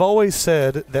 We have always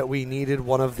said that we needed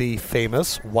one of the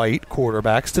famous white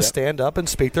quarterbacks to stand up and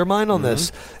speak their mind on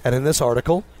this. And in this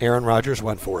article, Aaron Rodgers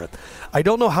went for it. I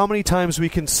don't know how many times we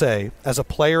can say, as a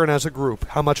player and as a group,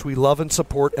 how much we love and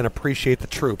support and appreciate the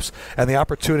troops and the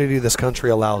opportunity this country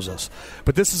allows us.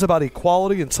 But this is about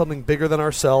equality and something bigger than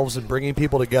ourselves and bringing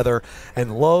people together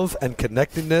and love and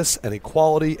connectedness and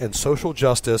equality and social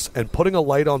justice and putting a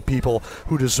light on people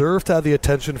who deserve to have the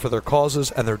attention for their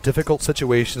causes and their difficult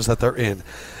situations that they're in.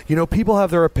 You know, people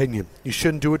have their opinion. You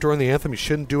shouldn't do it during the anthem. You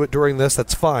shouldn't do it during this.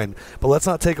 That's fine. But let's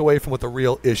not take away from what the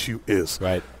real issue is.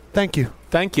 Right. Thank you.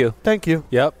 Thank you. Thank you.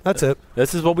 Yep. That's it.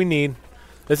 This is what we need.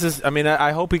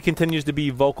 I hope he continues to be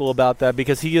vocal about that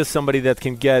because he is somebody that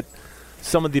can get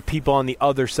some of the people on the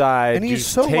other side and he's to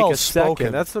so take well a second.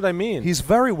 spoken. That's what I mean. He's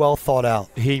very well thought out.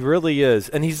 He really is.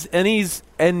 And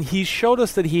he showed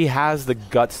us that he has the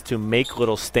guts to make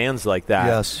little stands like that.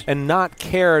 Yes. And not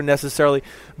care necessarily.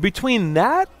 Between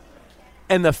that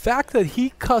and the fact that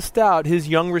he cussed out his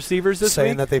young receivers this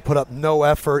saying week, that they put up no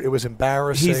effort, it was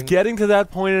embarrassing. He's getting to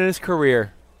that point in his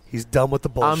career. He's done with the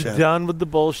bullshit. I'm done with the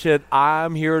bullshit.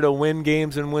 I'm here to win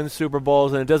games and win Super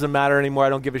Bowls, and it doesn't matter anymore. I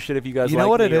don't give a shit if you guys like me. You know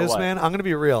what it or is, what. man? I'm going to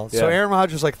be real. Yeah. So Aaron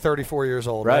Rodgers is like 34 years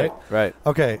old, right? Right.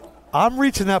 Okay. I'm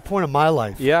reaching that point in my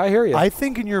life. Yeah, I hear you. I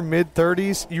think in your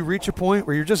mid-30s, you reach a point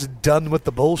where you're just done with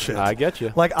the bullshit. I get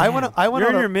you. Like, I went You're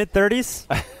in on your mid-30s?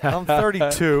 I'm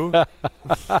 32.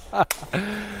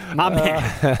 My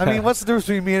man. I mean, what's the difference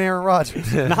between me and Aaron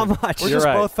Rodgers? Not much. We're You're just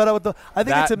right. both fed up with the. I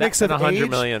think it's a mix of and 100 age,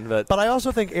 million, but I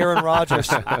also think Aaron Rodgers.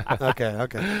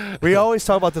 Okay. We always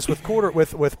talk about this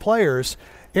with players.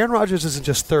 Aaron Rodgers isn't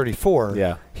just 34.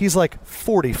 Yeah. He's like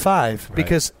 45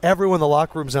 because everyone in the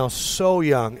locker room is now so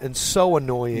young and so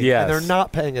annoying, Yes. and they're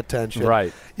not paying attention.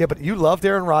 Right. Yeah, but you loved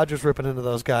Aaron Rodgers ripping into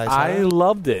those guys. I huh?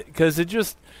 loved it because it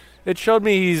showed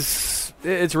me he's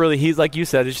like you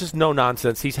said, it's just no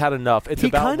nonsense. He's had enough. It's he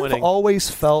about kind winning. of always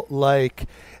felt like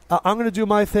I'm going to do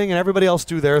my thing and everybody else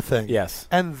do their thing. Yes.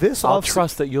 And this I'll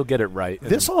trust that you'll get it right.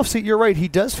 This offseason, you're right. He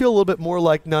does feel a little bit more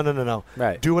like, no.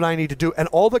 Right. Do what I need to do. And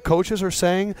all the coaches are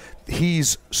saying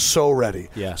he's so ready.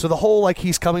 Yeah. So the whole, like,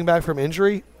 he's coming back from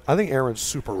injury, I think Aaron's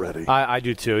super ready. I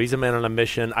do, too. He's a man on a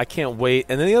mission. I can't wait.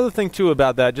 And then the other thing, too,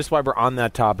 about that, just why we're on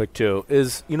that topic, too,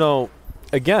 is,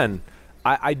 again,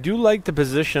 I do like the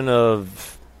position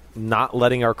of not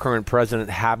letting our current president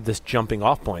have this jumping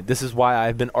off point. This is why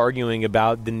I've been arguing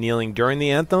about the kneeling during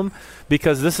the anthem,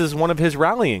 because this is one of his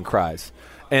rallying cries.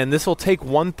 And this will take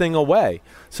one thing away.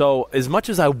 So as much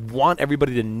as I want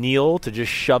everybody to kneel to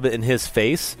just shove it in his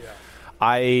face,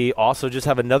 I also just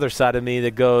have another side of me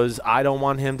that goes, I don't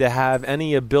want him to have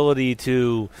any ability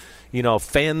to,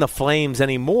 fan the flames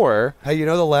anymore. Hey,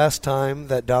 the last time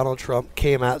that Donald Trump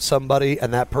came at somebody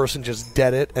and that person just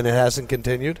dead it and it hasn't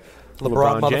continued?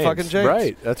 LeBron motherfucking James.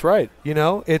 Right, that's right.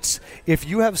 It's if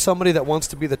you have somebody that wants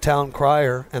to be the town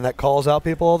crier and that calls out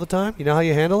people all the time, you know how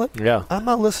you handle it? Yeah. I'm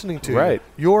not listening to you. Right.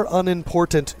 You're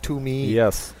unimportant to me.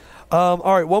 Yes. All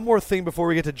right, one more thing before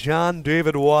we get to John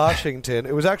David Washington.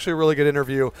 It was actually a really good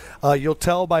interview. You'll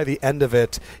tell by the end of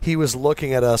it, he was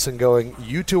looking at us and going,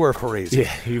 "You two are crazy."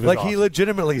 Yeah, he was He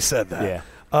legitimately said that. Yeah.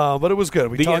 But it was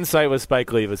good. The insight with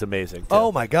Spike Lee was amazing, too.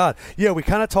 Oh, my God. Yeah, we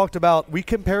kind of talked about – we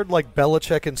compared,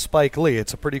 Belichick and Spike Lee.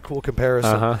 It's a pretty cool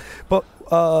comparison. Uh-huh.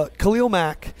 But Khalil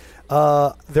Mack,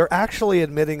 they're actually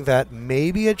admitting that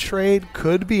maybe a trade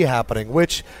could be happening,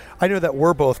 which I know that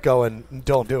we're both going,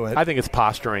 don't do it. I think it's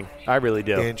posturing. I really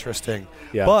do. Interesting.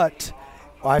 Yeah. But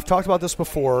I've talked about this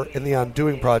before in the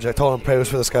Undoing Project. Hold on, pose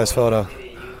for this guy's photo.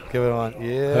 Give it on.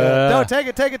 Yeah. No, take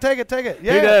it.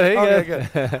 Yeah.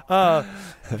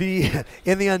 He did.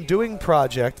 In the Undoing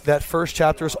Project, that first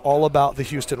chapter is all about the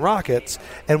Houston Rockets.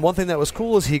 And one thing that was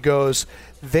cool is he goes,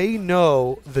 they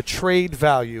know the trade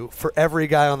value for every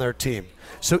guy on their team.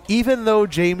 So even though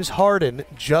James Harden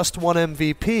just won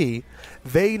MVP,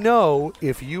 they know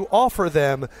if you offer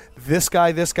them this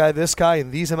guy,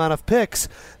 and these amount of picks,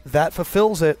 that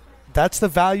fulfills it. That's the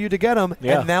value to get him,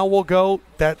 and now we'll go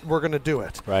that we're going to do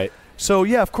it. Right. So,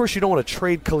 yeah, of course you don't want to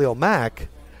trade Khalil Mack,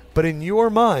 but in your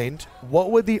mind,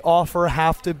 what would the offer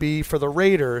have to be for the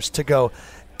Raiders to go,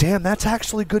 damn, that's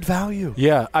actually good value?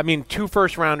 Yeah, I mean, 2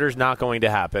 first-rounders not going to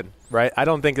happen, right? I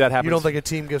don't think that happens. You don't think a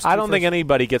team gives 2 I don't think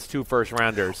anybody gets 2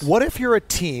 first-rounders. What if you're a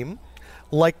team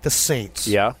like the Saints?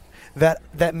 Yeah.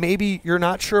 That maybe you're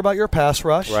not sure about your pass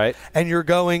rush, right? And you're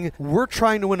going, we're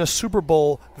trying to win a Super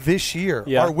Bowl this year.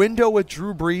 Yeah. Our window with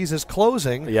Drew Brees is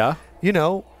closing. Yeah. You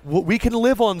know, we can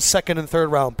live on 2nd and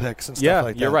 3rd round picks and stuff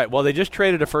like that. Yeah, you're right. Well, they just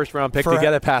traded a first-round pick to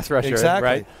get a pass rusher, exactly.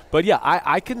 Right? But, yeah,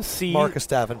 I can see Marcus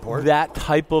Davenport. That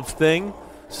type of thing.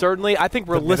 Certainly, I think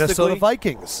realistically, the Minnesota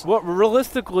Vikings. Well,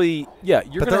 realistically, yeah,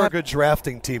 but they're a good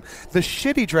drafting team. The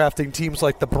shitty drafting teams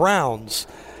like the Browns,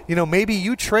 you know, maybe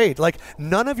you trade.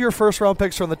 None of your first-round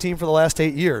picks are on the team for the last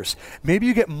 8 years. Maybe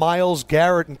you get Myles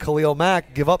Garrett and Khalil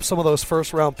Mack, give up some of those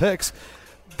first-round picks.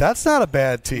 That's not a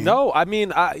bad team. No, I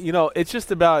mean, it's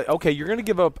just about, okay, you're going to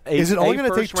give up Is it only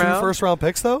going to take 2 first-round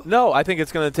picks, though? No, I think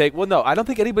it's going to take – well, no, I don't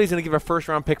think anybody's going to give a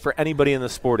first-round pick for anybody in the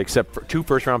sport except for 2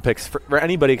 first-round picks for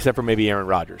anybody except for maybe Aaron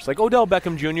Rodgers. Like Odell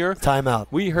Beckham Jr. Timeout.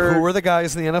 We heard – who are the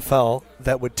guys in the NFL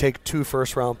that would take 2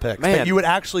 first-round picks? Man. That you would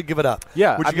actually give it up?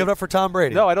 Yeah. Would you give it up for Tom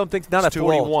Brady? No, I don't think – not at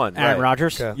 41. Aaron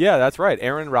Rodgers? Okay. Yeah, that's right.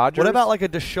 Aaron Rodgers. What about like a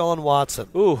Deshaun Watson?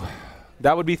 Ooh.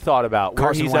 That would be thought about.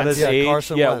 Carson where he's Wentz. at his age.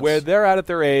 Carson Wentz. Where they're at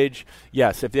their age.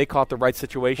 Yes, if they caught the right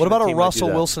situation. What about a a Russell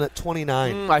Wilson at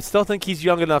 29? I still think he's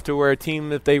young enough to where a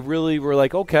team, if they really were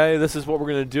like, okay, this is what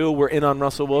we're going to do, we're in on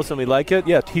Russell Wilson, we like it.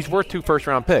 Yeah, he's worth 2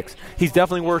 first-round picks. He's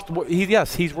definitely worth.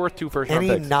 He's worth 2 first-round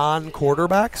picks. Any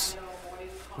non-quarterbacks?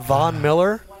 Von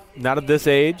Miller. Not at this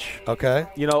age. Okay.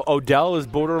 You know, Odell is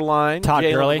borderline. Todd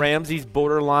Gurley. Ramsey's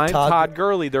borderline. Todd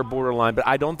Gurley, they're borderline. But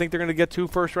I don't think they're going to get 2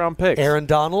 first-round picks. Aaron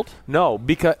Donald? No,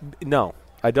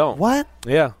 I don't. What?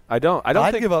 Yeah, I don't.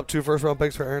 I'd give up 2 first-round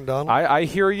picks for Aaron Donald. I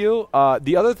hear you.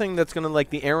 The other thing that's going to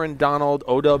like the Aaron Donald,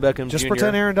 Odell Beckham Just Jr.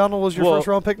 pretend Aaron Donald was your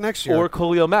first-round pick next year. Or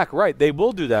Khalil Mack. Right, they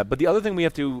will do that. But the other thing we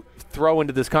have to throw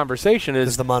into this conversation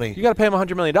is the money. You got to pay him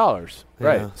 $100 million.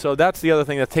 Right. So that's the other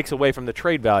thing that takes away from the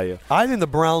trade value. I think the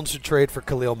Browns should trade for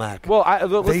Khalil Mack.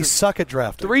 Well, they suck at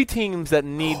drafting. 3 teams that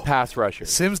need pass rushers.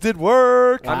 Sims did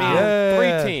work. I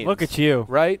mean, 3 teams. Look at you.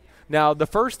 Right? Now, the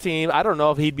first team, I don't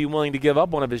know if he'd be willing to give up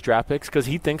one of his draft picks because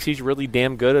he thinks he's really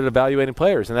damn good at evaluating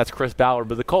players, and that's Chris Ballard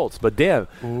with the Colts. But damn,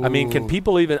 I mean, can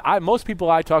people even – most people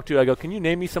I talk to, I go, can you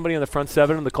name me somebody in the front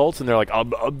 7 of the Colts? And they're like, all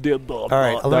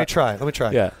right, let me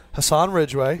try. Yeah. Hassan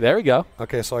Ridgeway. There we go.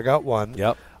 Okay, so I got one.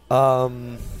 Yep.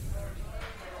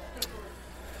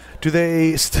 Do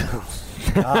they still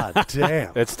 – God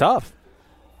damn. It's tough.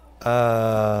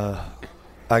 I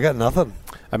got nothing.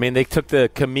 I mean, they took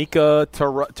the Kamika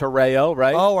Terreo,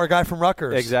 right? Oh, our guy from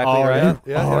Rutgers. Exactly right.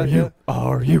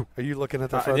 Are you? Are you looking at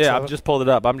the front? Yeah, I've just pulled it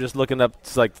up. I'm just looking up.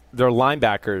 It's like they're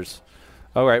linebackers.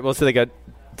 All right. Well, so they got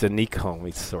Danico. Let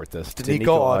me sort this.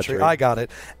 Danico Autry. I got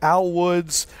it. Al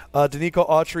Woods, Danico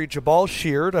Autry, Jabal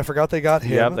Sheard. I forgot they got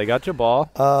him. Yep, they got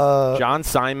Jabal. John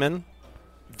Simon.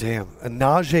 Damn. And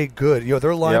Najee Good.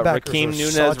 Their linebackers Rakeem are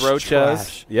Nunez, such Roches.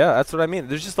 trash. Yeah, that's what I mean.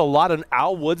 There's just a lot of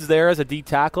Al Woods there as a D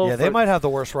tackle. Yeah, they might have the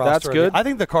worst roster. That's good. I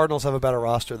think the Cardinals have a better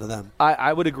roster than them.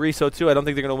 I would agree so, too. I don't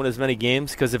think they're going to win as many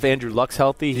games because if Andrew Luck's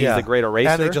healthy, he's a great eraser.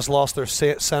 And they just lost their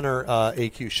center,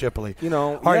 AQ Shipley.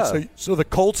 All right, so the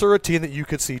Colts are a team that you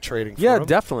could see trading for. Yeah, them.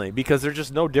 definitely, because there's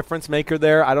just no difference maker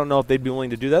there. I don't know if they'd be willing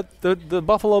to do that. The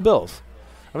Buffalo Bills.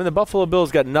 I mean, the Buffalo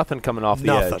Bills got nothing coming off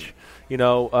the edge.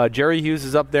 Jerry Hughes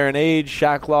is up there in age.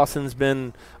 Shaq Lawson's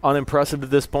been unimpressive at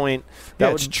this point.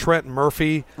 It's Trent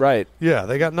Murphy. Right. Yeah,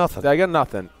 they got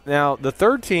nothing. Now, the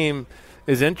third team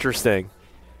is interesting.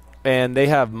 and they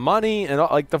have money and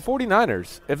like the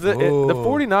 49ers. If the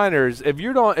 49ers, if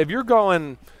you're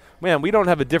going, man, we don't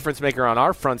have a difference maker on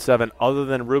our front seven other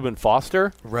than Reuben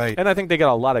Foster. Right. And I think they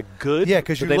got a lot of good. Yeah,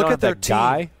 because you look at their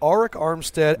team, Arik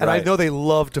Armstead, and I know they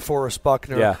love DeForest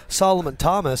Buckner, Solomon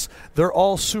Thomas. They're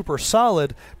all super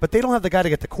solid, but they don't have the guy to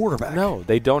get the quarterback. No,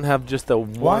 they don't have just the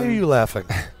one. Why are you laughing?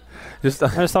 I just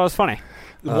thought it was funny.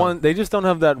 They just don't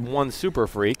have that one super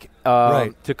freak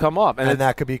to come up, and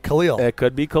that could be Khalil. It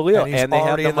could be Khalil, and they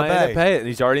have the money to pay it. And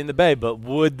he's already in the Bay. But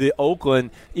would the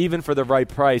Oakland, even for the right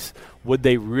price, would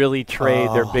they really trade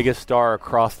their biggest star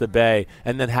across the Bay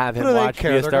and then have him watch be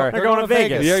a star? They're going to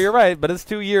Vegas. Yeah, you're right. But it's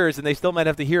 2 years, and they still might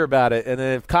have to hear about it. And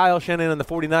then if Kyle Shanahan and the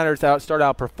 49ers start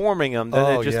outperforming them, then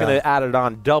they're just going to add it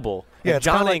on double. Yeah, and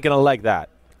John ain't going to like that.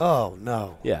 Oh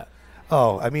no. Yeah.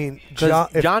 Oh, I mean,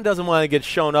 John doesn't want to get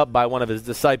shown up by one of his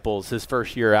disciples his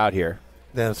first year out here.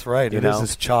 That's right. It is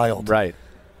his child. Right.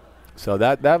 So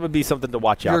that would be something to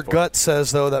watch out for. Your gut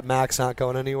says, though, that Mack's not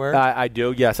going anywhere? I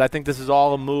do, yes. I think this is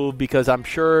all a move because I'm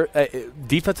sure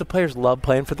defensive players love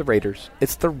playing for the Raiders.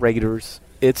 It's the Raiders.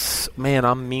 It's, man,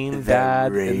 I'm mean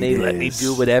dad, and they let me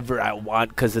do whatever I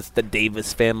want because it's the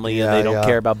Davis family, and they don't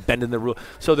care about bending the rule.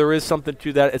 So there is something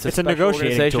to that. It's a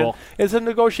negotiating tool. It's a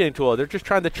negotiating tool. They're just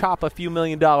trying to chop a few $1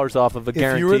 million off of a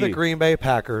guarantee. If you were the Green Bay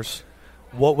Packers,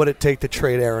 what would it take to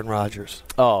trade Aaron Rodgers?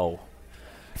 Oh.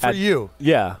 For you.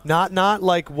 Yeah. Not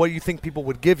like what you think people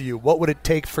would give you. What would it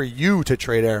take for you to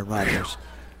trade Aaron Rodgers?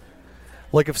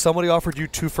 Like if somebody offered you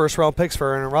 2 first-round picks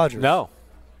for Aaron Rodgers. No.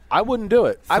 I wouldn't do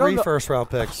it. 3 first-round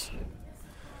picks.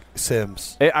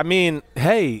 Sims. I mean,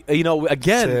 hey,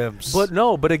 again, Sims.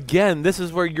 But again, this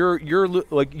is where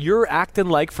you're acting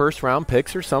like first-round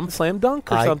picks or some slam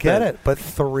dunk or something. I get it, but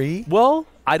 3? Well,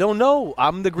 I don't know.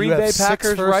 I'm the Green Bay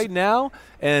Packers right now,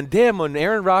 and damn, when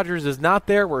Aaron Rodgers is not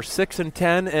there, we're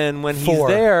 6-10, and when he's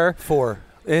there, 4.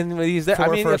 And when he's there, 4 I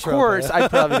mean, of course, I'd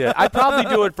probably do it. I'd probably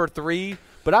do it for 3.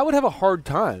 But I would have a hard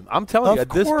time. I'm telling you,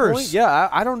 at this point,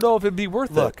 I don't know if it'd be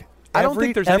worth it. I don't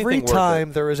think there's anything worth it. Every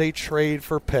time there is a trade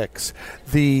for picks,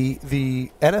 the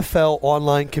NFL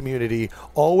online community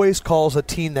always calls a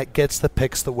team that gets the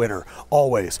picks the winner.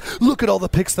 Always. Look at all the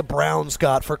picks the Browns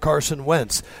got for Carson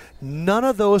Wentz. None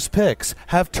of those picks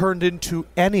have turned into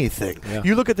anything. Yeah.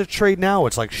 You look at the trade now,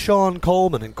 it's like Sean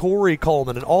Coleman and Corey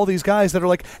Coleman and all these guys that are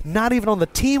like not even on the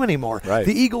team anymore. Right.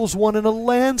 The Eagles won in a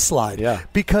landslide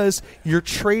because you're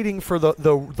trading for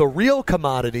the real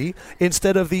commodity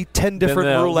instead of the 10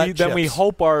 different roulette chips. Then we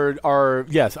hope our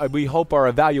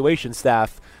evaluation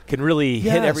staff can really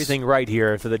hit everything right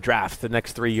here for the draft the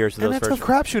next 3 years of those first. And it's a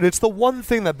crapshoot. It's the one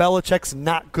thing that Belichick's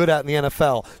not good at in the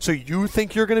NFL. So you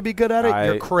think you're going to be good at it?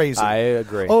 You're crazy. I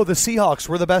agree. Oh, the Seahawks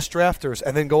were the best drafters,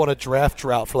 and then go on a draft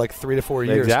drought for like 3 to 4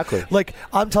 years. Exactly. Like,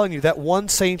 I'm telling you, that one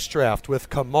Saints draft with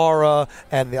Kamara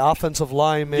and the offensive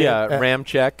lineman. Yeah,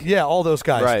 Ramczyk. Yeah, all those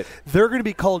guys. Right. They're going to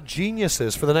be called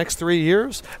geniuses for the next 3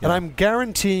 years, and I'm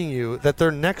guaranteeing you that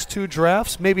their next 2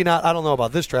 drafts, maybe not, I don't know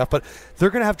about this draft, but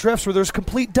they're going to have drafts where there's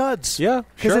complete duds. Yeah,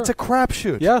 because it's a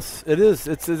crapshoot. Yes, it is.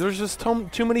 There's just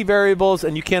too many variables,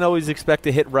 and you can't always expect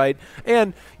to hit right.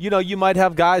 And you might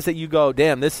have guys that you go,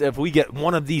 damn, if we get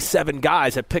one of these 7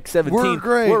 guys at pick 17,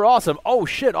 we're awesome. Oh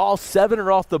shit, all 7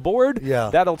 are off the board.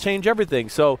 Yeah, that'll change everything.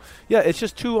 So it's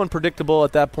just too unpredictable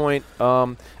at that point.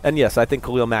 And yes, I think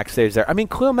Khalil Mack stays there. I mean,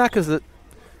 Khalil Mack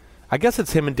I guess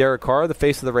it's him and Derek Carr, the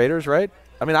face of the Raiders, right?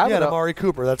 I mean, and Amari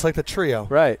Cooper. That's like the trio,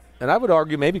 right? And I would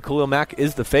argue maybe Khalil Mack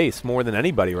is the face more than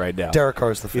anybody right now. Derek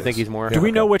Carr's the face. You think he's more? Do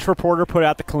we know which reporter put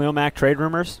out the Khalil Mack trade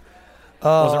rumors?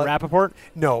 Was it Rappaport?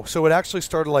 No. So it actually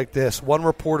started like this. One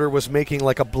reporter was making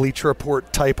like a Bleacher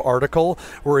Report type article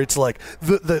where it's like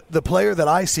the player that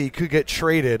I see could get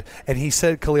traded, and he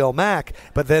said Khalil Mack,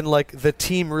 but then like the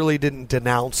team really didn't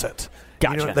denounce it.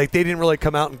 Gotcha. Like they didn't really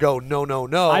come out and go,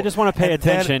 no. I just want to pay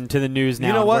attention to the news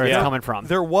now, where it's coming from.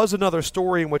 There was another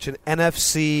story in which an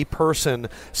NFC person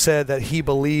said that he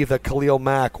believed that Khalil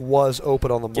Mack was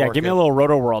open on the market. Yeah, give me a little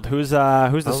Roto World. Who's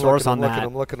the source on that?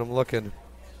 I'm looking.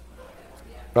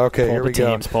 Okay, Pull here we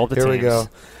teams, go. Here we go.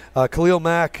 Khalil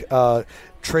Mack,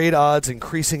 trade odds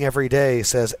increasing every day,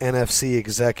 says NFC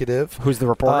executive. Who's the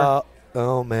reporter?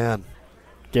 Oh, man.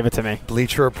 Give it to me.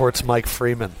 Bleacher Report's Mike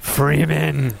Freeman.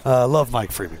 Love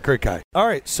Mike Freeman. Great guy. All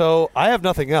right, so I have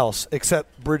nothing else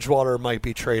except Bridgewater might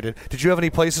be traded. Did you have any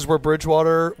places where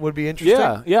Bridgewater would be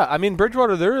interesting? Yeah. I mean,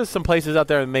 Bridgewater, there is some places out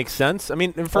there that make sense. I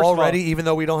mean, first already, of all, even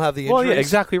though we don't have the injuries? Well, yeah,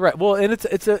 exactly right. Well, and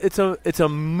it's a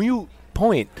moot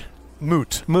point.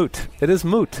 Moot. It is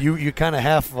moot. You kind of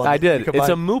have fun. I did. It's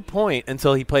a moot point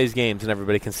until he plays games and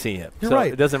everybody can see him. You're so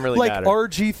right. It doesn't really like matter.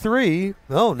 RG3.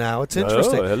 Oh, now it's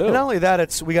interesting. Oh, hello. And not only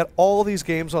that, we got all these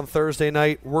games on Thursday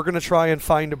night. We're going to try and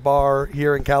find a bar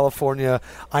here in California.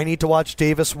 I need to watch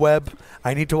Davis Webb.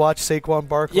 I need to watch Saquon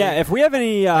Barkley. Yeah, if we have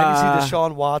any... I need to see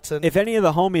Deshaun Watson. If any of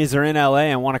the homies are in L.A.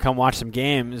 and want to come watch some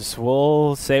games,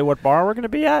 we'll say what bar we're going to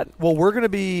be at. Well, we're going to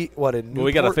be, in Newport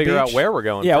we got to figure Beach? out where we're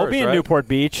going Yeah, first, we'll be in right? Newport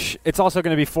Beach. It's also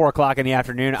going to be 4 o'clock in the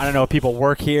afternoon. I don't know if people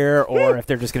work here or if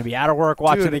they're just going to be out of work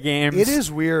watching Dude, the games. It is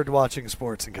weird watching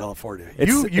sports in California.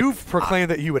 You've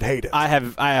proclaimed that you would hate it. I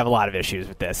have a lot of issues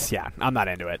with this. Yeah, I'm not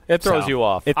into it. It throws you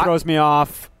off. It throws me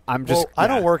off. I'm just. I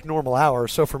don't work normal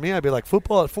hours, so for me, I'd be like,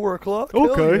 football at 4 o'clock?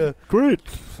 Okay, great.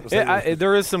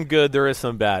 There is some good, there is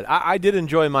some bad. I did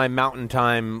enjoy my mountain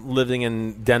time living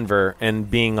in Denver and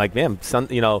being like, man,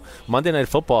 Monday Night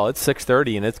Football, it's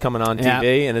 6:30 and it's coming on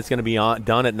TV and it's going to be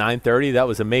done at 9:30. That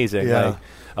was amazing. Yeah.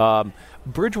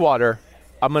 Bridgewater,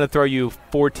 I'm going to throw you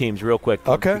 4 teams real quick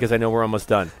because I know we're almost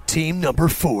done. Team number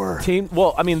 4.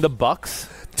 The Bucks.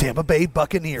 Tampa Bay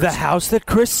Buccaneers. The house that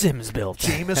Chris Sims built.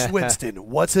 Jameis Winston.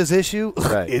 What's his issue?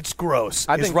 Right. It's gross.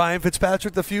 I Is think Ryan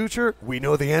Fitzpatrick the future? We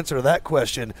know the answer to that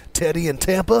question. Teddy and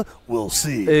Tampa? We'll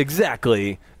see.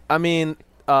 Exactly. I mean,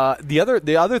 the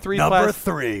other 3 Number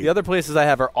 3. The other places I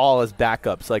have are all as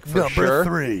backups, like for Number sure.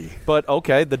 3. But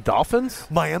okay, the Dolphins.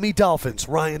 Miami Dolphins.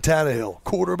 Ryan Tannehill.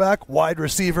 Quarterback, wide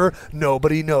receiver.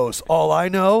 Nobody knows. All I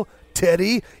know,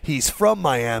 Teddy, he's from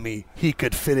Miami. He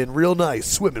could fit in real nice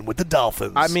swimming with the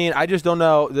Dolphins. I mean, I just don't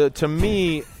know. To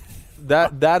me,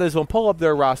 that is. We'll pull up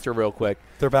their roster real quick.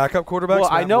 Their backup quarterbacks. Well,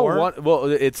 I know Moore? one. Well,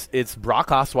 it's Brock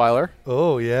Osweiler.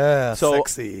 Oh yeah, So,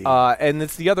 sexy. And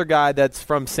it's the other guy that's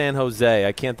from San Jose.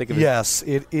 I can't think of his Yes,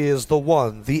 it is the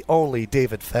one, the only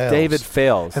David Fales. David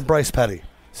Fales. And Bryce Petty.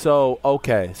 So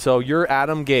so you're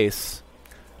Adam Gase,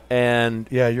 and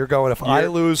Yeah, you're going. If I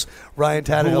lose Ryan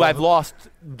Tannehill, who I've lost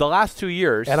the last 2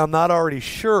 years, and I'm not already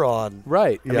sure on.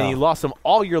 right. I Yeah. mean, he lost him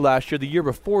all year last year. The year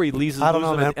before, he loses. I don't know,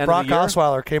 loses man. him at the end Brock of the year.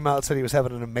 Osweiler came out and said he was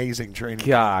having an amazing training camp.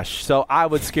 Gosh, so I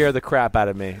would scare the crap out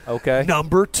of me. Okay,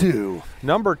 Number 2,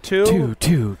 number 2.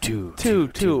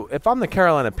 Two. If I'm the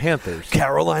Carolina Panthers,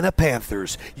 Carolina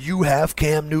Panthers. You have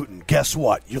Cam Newton. Guess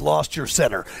what? You lost your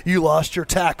center. You lost your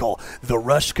tackle. The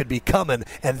rush could be coming,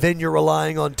 and then you're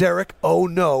relying on Derek. Oh,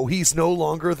 no, he's no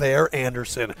longer there,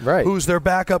 Anderson. Right. Who's their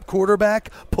backup quarterback?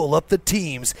 Pull up the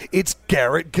teams. It's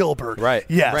Garrett Gilbert. right?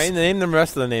 Yes. Right. Name the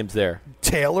rest of the names there.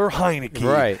 Taylor Heineke.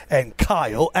 Right. And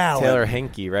Kyle Allen. Taylor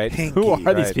Hinkie, right? Hinkie. Who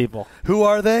are these Right. people? Who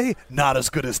are they? Not as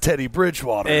good as Teddy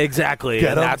Bridgewater. Exactly.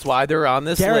 Get And 'em. that's why they're on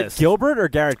this Garrett list. Gilbert or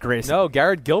Garrett Grayson? No,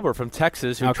 Garrett Gilbert from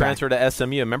Texas, who Okay. transferred to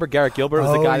SMU. Remember Garrett Gilbert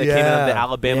was the Oh, guy that came in yeah. on the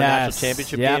Alabama Yes. National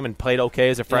Championship Yep. game and played okay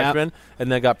as a freshman, and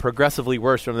then got progressively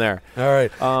worse from there. All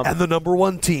right. Um, And the number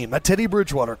 1 team that Teddy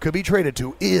Bridgewater could be traded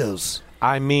to is...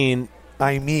 I mean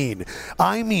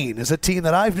is a team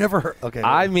that I've never heard.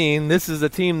 Okay. This is a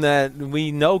team that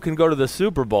we know can go to the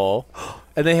Super Bowl,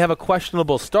 and they have a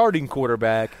questionable starting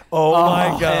quarterback. Oh, my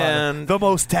God. and- The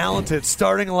most talented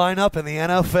starting lineup in the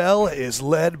NFL is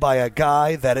led by a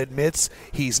guy that admits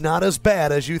he's not as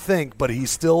bad as you think, but he's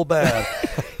still bad.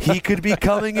 He could be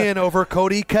coming in over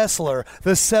Cody Kessler,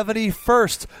 the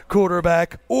 71st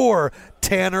quarterback, or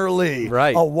Tanner Lee,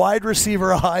 Right. a wide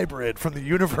receiver hybrid from the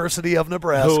University of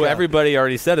Nebraska. Who everybody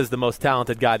already said is the most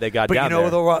talented guy they got But down you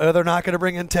know there. they're not going to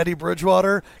bring in Teddy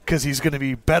Bridgewater because he's going to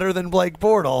be better than Blake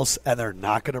Bortles, and they're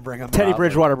not going to bring him. Teddy Robin.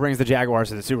 Bridgewater brings the Jaguars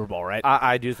to the Super Bowl, right?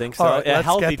 I do think so. All right, a let's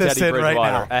healthy get this Teddy in right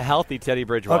Bridgewater. now. A healthy Teddy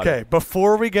Bridgewater. Okay,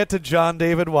 before we get to John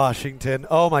David Washington,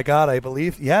 oh my God, I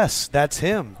believe, yes, that's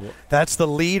him. That's the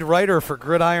lead writer for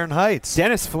Gridiron Heights.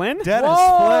 Dennis Flynn? Dennis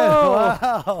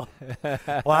Whoa! Flynn.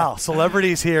 Wow. Wow,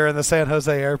 celebrities here in the San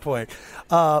Jose airport.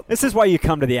 This is why you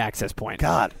come to the access point.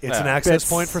 God, it's an Yeah. access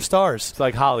point for stars. It's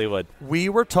like Hollywood. We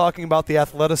were talking about the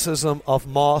athleticism of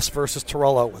Moss versus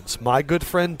Terrell Owens. My good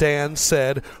friend Dan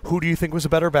said, who do you think was a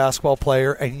better basketball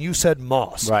player? And you said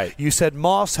Moss. Right. You said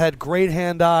Moss had great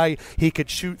hand-eye. He could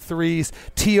shoot threes.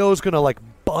 T.O.'s going to,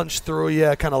 bunch through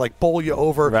you, kind of bowl you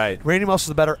over. Right. Randy Moss is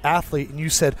a better athlete. And you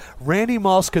said Randy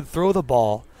Moss could throw the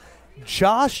ball.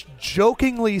 Josh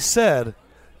jokingly said,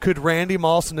 could Randy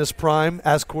Moss in his prime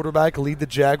as quarterback lead the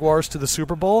Jaguars to the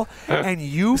Super Bowl? And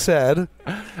you said...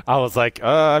 I was like,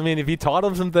 if he taught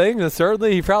him some things, then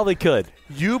certainly he probably could.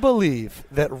 You believe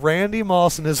that Randy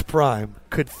Moss in his prime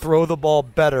could throw the ball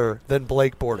better than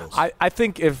Blake Bortles? I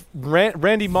think if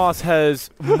Randy Moss has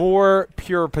more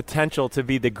pure potential to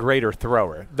be the greater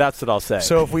thrower, that's what I'll say.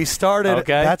 So if we started,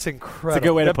 Okay. that's incredible. It's a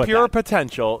good way to the put pure that.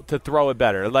 potential to throw it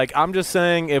better. I'm just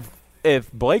saying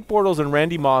if Blake Bortles and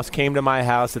Randy Moss came to my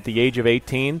house at the age of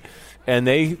 18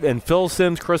 and Phil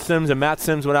Simms, Chris Simms, and Matt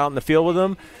Simms went out in the field with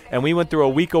him, and we went through a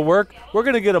week of work. We're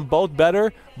going to get them both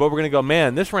better, but we're going to go,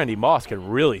 man, this Randy Moss can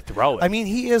really throw it. I mean,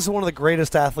 he is one of the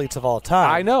greatest athletes of all time.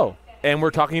 I know, and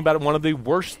we're talking about one of the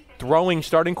worst throwing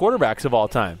starting quarterbacks of all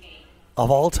time. Of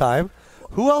all time?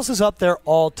 Who else is up there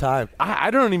all time?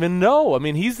 I don't even know. I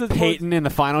mean, he's the Peyton in the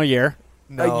final year.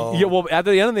 No. Yeah, well, at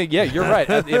the end of the you're right.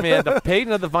 At the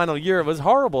Peyton of the final year, it was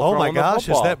horrible. Oh, my throwing the gosh. Is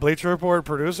football. that Bleacher Report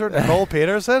producer, Nicole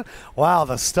Peterson? Wow,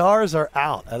 the stars are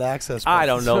out at Access Point. I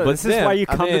don't know, but This is why you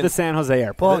come to the San Jose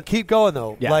airport. Well, keep going,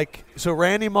 though. Yeah. So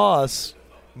Randy Moss,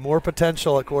 more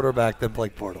potential at quarterback than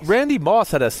Blake Bortles. Randy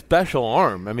Moss had a special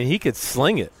arm. I mean, he could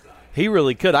sling it. He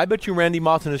really could. I bet you Randy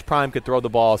Moss in his prime could throw the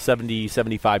ball 70,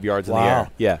 75 yards in the air.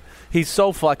 Yeah. He's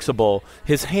so flexible.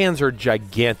 His hands are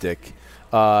gigantic.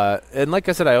 And like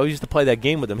I said, I always used to play that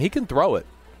game with him. He can throw it.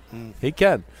 He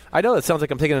can. I know it sounds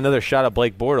like I'm taking another shot at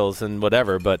Blake Bortles and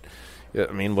whatever, but,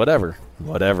 I mean, whatever.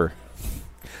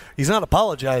 He's not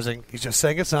apologizing. He's just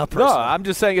saying it's not personal. No, I'm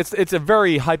just saying it's a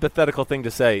very hypothetical thing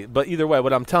to say. But either way,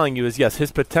 what I'm telling you is, yes,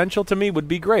 his potential to me would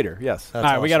be greater. Yes. All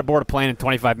right, we got to board a plane in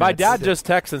 25 minutes. My dad just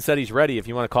texted and said he's ready if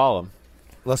you want to call him.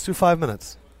 Let's do 5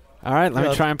 minutes. All right, let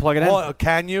me try and plug it in. Well,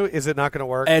 can you? Is it not going to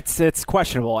work? It's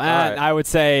questionable, and right. I would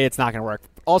say it's not going to work.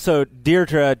 Also,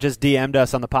 Deirdre just DM'd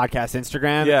us on the podcast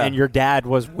Instagram, and your dad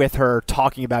was with her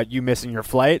talking about you missing your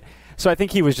flight. So I think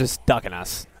he was just ducking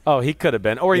us. Oh, he could have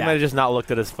been. Or he might have just not looked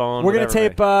at his phone. We're going to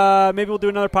tape, maybe we'll do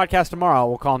another podcast tomorrow.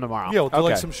 We'll call him tomorrow. Yeah, we'll do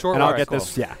like some short and I'll ones. get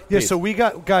this. Yeah. Yeah, so we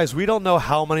got, guys, we don't know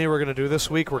how many we're going to do this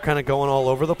week. We're kind of going all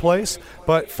over the place.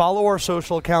 But follow our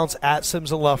social accounts at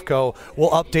Sims and Lefko.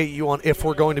 We'll update you on if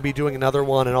we're going to be doing another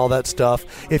one and all that stuff.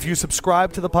 If you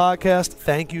subscribe to the podcast,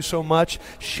 thank you so much.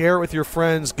 Share it with your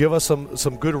friends. Give us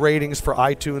some good ratings for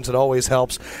iTunes. It always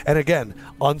helps. And again,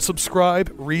 unsubscribe,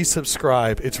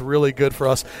 resubscribe. It's really good for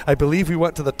us. I believe we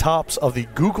went to the tops of the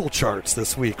Google charts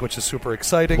this week, which is super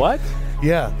exciting. What?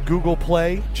 Yeah, Google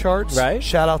Play charts. Right.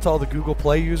 Shout out to all the Google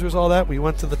Play users, all that. We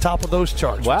went to the top of those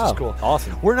charts, wow. which is cool.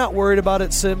 Awesome. We're not worried about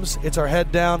it, Sims. It's our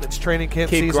head down. It's training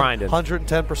camp Keep season. grinding.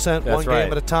 110%, one right.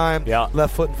 game at a time. Yeah.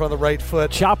 Left foot in front of the right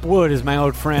foot. Chop wood, as my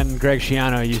old friend Greg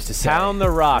Schiano used to say. Pound the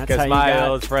rock, That's as how my you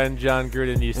old friend John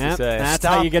Gruden used to say. That's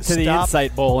how you get to the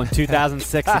Insight Bowl in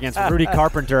 2006 against Rudy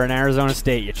Carpenter in Arizona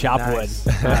State. You chop Nice.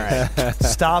 wood. All right.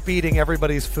 Stop eating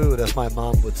everybody's food, as my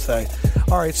mom would say.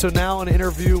 All right, so now an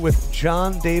interview with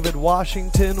John David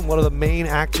Washington, one of the main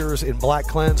actors in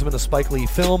BlacKkKlansman, a Spike Lee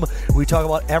film. We talk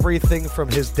about everything from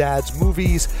his dad's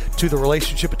movies to the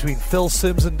relationship between Phil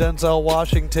Simms and Denzel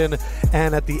Washington.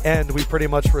 And at the end, we pretty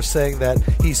much were saying that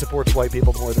he supports white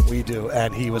people more than we do.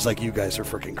 And he was like, you guys are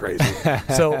freaking crazy.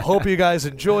 So hope you guys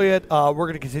enjoy it. We're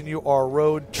going to continue our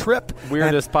road trip.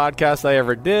 Weirdest podcast I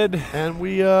ever did. And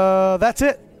that's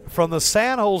it. From the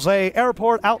San Jose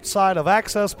airport outside of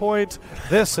Access Point,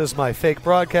 this is my fake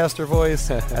broadcaster voice,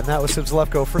 and that was Sims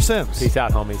Lefko for Sims. Peace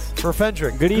out, homies. For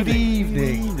Fendrick. Good evening.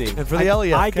 Evening. And for the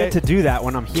LEF. I get to do that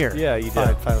when I'm here. Yeah, you did.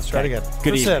 Fine, let's try it again. Good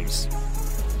for evening. Sims.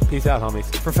 Peace out,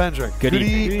 homies. For Fendrick. Good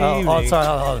evening. Oh, sorry.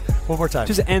 Hold on. One more time.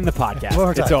 Just end the podcast. One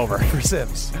more time. It's over. For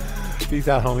Sims. Peace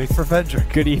out, homies. For Fendrick.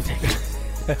 Good evening.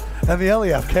 And the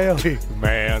LEF, KOE.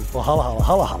 Man. Well, holla,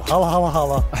 holla, holla, holla, holla, holla,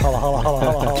 holla, holla, holla, holla,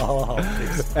 holla, holla, holla, holla.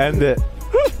 Peace. End it.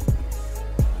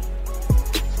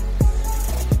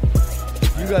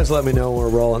 You guys let me know when we're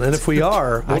rolling. And if we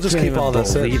are, we'll just keep all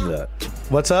this in. that.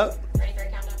 What's up? Ready for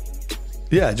a countdown?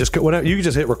 Yeah, just go, whenever, you can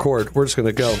just hit record. We're just going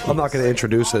to go. I'm not going to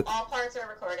introduce it. All parts are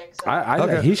recording. So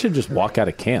Okay. He should just walk out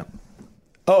of camp.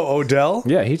 Oh, Odell?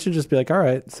 Yeah, he should just be like, all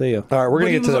right, see you. All right, we're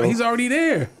going to get to the... He's already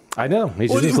there. I know. He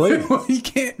should just leave. He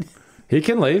can't. He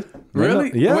can leave.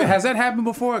 Really? Yeah. Wait, has that happened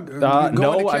before?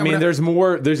 No, I mean, there's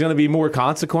going to be more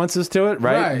consequences to it,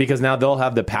 right? Because now they'll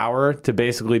have the power to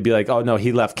basically be like, oh, no,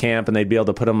 he left camp, and they'd be able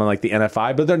to put him on, like, the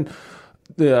NFI. But then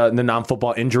the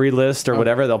non-football injury list or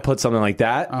whatever, they'll put something like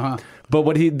that. But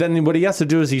what he has to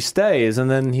do is he stays, and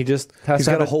then he just has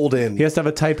to hold in. He has to have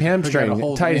a tight hamstring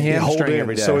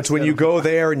every day. So it's when you go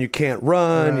there and you can't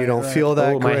run, you don't feel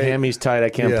that my great. hammy's tight, I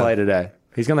can't play today.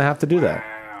 He's going to have to do that.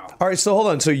 All right, so hold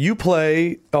on. So you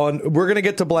play on. We're going to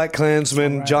get to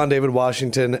BlacKkKlansman, John David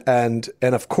Washington, and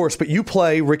of course, but you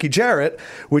play Ricky Jarrett,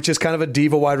 which is kind of a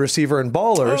diva wide receiver in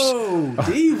Ballers. Oh,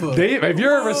 diva! If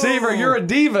you're a receiver, you're a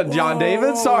diva, John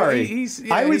David. Sorry,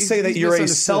 I would say that you're a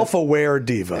self-aware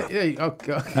diva. Yeah,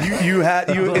 okay. You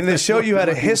in the show you had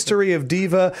a history of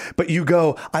diva, but you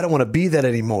go, I don't want to be that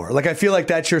anymore. Like I feel like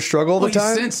that's your struggle all the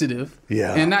time. He's sensitive,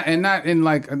 yeah, and not in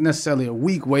like necessarily a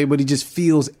weak way, but he just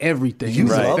feels everything. You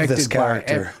love that. this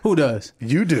character. Who does?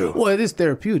 You do. Well, it is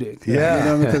therapeutic. Yeah. You know what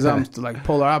I mean? Because I'm like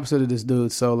polar opposite of this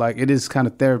dude. So like it is kind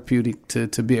of therapeutic to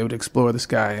be able to explore this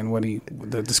guy and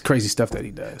this crazy stuff that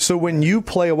he does. So when you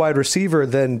play a wide receiver,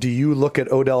 then do you look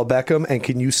at Odell Beckham and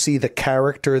can you see the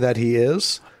character that he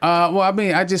is? Well, I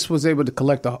mean, I just was able to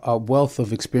collect a wealth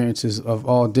of experiences of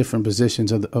all different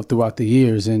positions of throughout the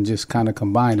years and just kind of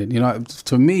combine it. You know,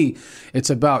 to me,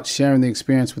 it's about sharing the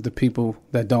experience with the people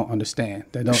that don't understand,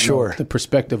 that don't know the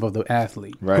perspective of the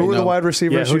athlete. Right. Who were the wide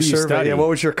receivers who you do you surveyed? study? Yeah, what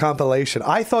was your compilation?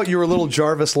 I thought you were a little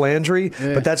Jarvis Landry,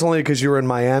 but that's only because you were in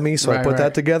Miami, so I put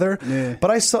that together. Yeah. But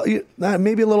I saw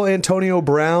maybe a little Antonio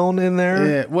Brown in there.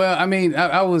 Yeah, well, I mean,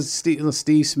 I was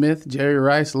Steve Smith, Jerry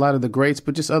Rice, a lot of the greats,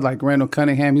 but just like Randall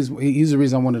Cunningham. He's the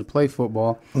reason I wanted to play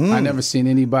football. I never seen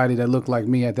anybody that looked like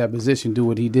me at that position do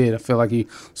what he did. I feel like he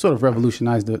sort of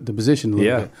revolutionized the position a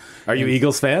little bit. Are you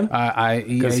Eagles fan?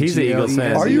 Because he's an Eagles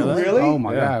fan. Are you really? Oh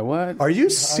my God, what? Are you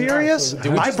serious?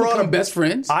 I brought him best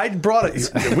friends. I brought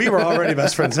it. We were already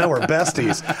best friends. Now we're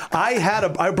besties.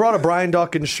 I brought a Brian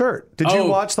Dawkins shirt. Did you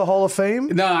watch the Hall of Fame?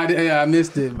 No, I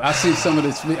missed it. I seen some of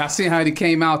this. I seen how he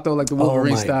came out though, like the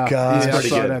Wolverine style. God. Yeah, I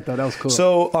saw that though. That was cool.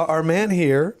 So our man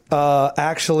here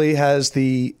actually has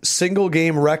the single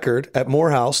game record at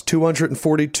Morehouse,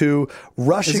 242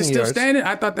 rushing yards. Is it still standing?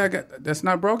 I thought that's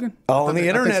not broken. Oh, on the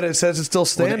internet it says it's still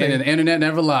standing. And the internet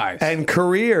never lies. And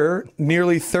career,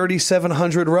 nearly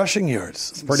 3,700 rushing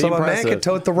yards. Pretty so impressive. a man could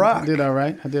tote the rock. I did all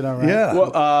right. Yeah.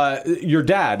 Well, your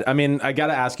dad. I mean, I got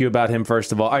to ask you about him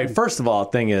first of all. All right, first of all,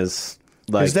 thing is.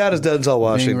 Like, his dad is Denzel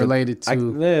Washington. Being related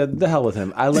to... the hell with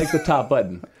him. I like the top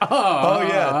button. Oh,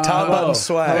 yeah. Top button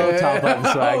swag. Top button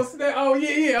swag. Oh,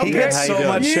 yeah. Okay. He gets so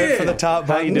much shit for the top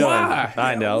button. How you doing? Why?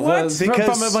 I know. What?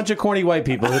 Well, from a bunch of corny white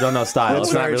people who don't know style.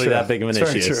 It's not really that big of an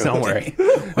issue. Don't worry.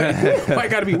 Why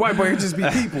got to be white? Boy, it just be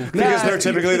people. Because they're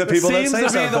typically the people that say something.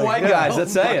 Seems to be the white guys that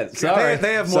say it. Sorry.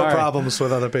 They have more problems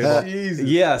with other people.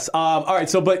 Yes. All right.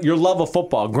 So, but your love of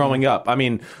football growing up, I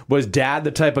mean, was dad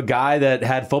the type of guy that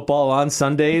had football on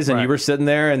Sundays and you were sitting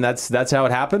there and that's how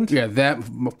it happened? Yeah,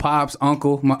 my pop's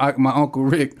uncle, my uncle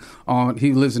Rick,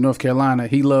 he lives in North Carolina.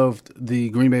 He loved the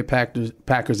Green Bay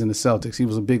Packers and the Celtics. He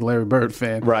was a big Larry Bird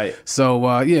fan. Right.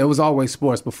 So, it was always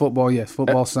sports, but football, yes,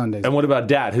 football Sundays. And what about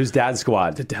dad? Who's dad's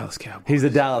squad? The Dallas Cowboys. He's the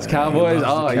Dallas Cowboys?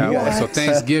 Cowboys. So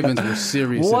Thanksgivings were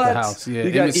serious at the house. Yeah.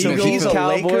 You got Eagles,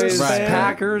 Cowboys,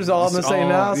 Packers all in the same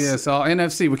house? Yes, all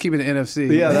NFC. We're keeping the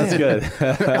NFC. Yeah, that's good.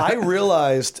 I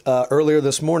realized earlier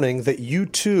this morning that you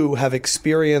two have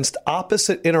experienced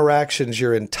opposite interactions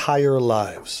your entire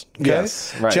lives. Okay?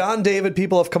 Yes, right. John David,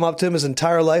 people have come up to him his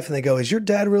entire life and they go, "Is your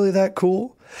dad really that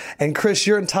cool?" And Chris,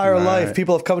 your entire life,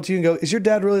 people have come up to you and go, "Is your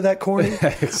dad really that corny?"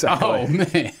 Exactly. Oh,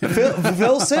 man.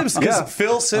 Phil Simms, because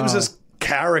Phil Simms'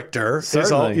 character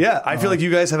is all. Yeah, I feel like you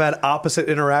guys have had opposite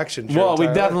interactions. Well, we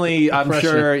entire definitely, life. I'm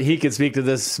sure he could speak to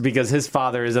this because his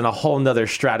father is in a whole nother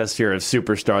stratosphere of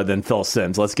superstar than Phil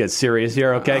Simms. Let's get serious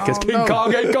here, okay? Because King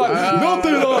Kong ain't got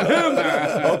nothing on him,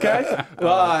 okay?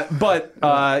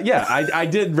 I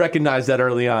did recognize that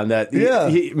early on. That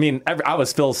I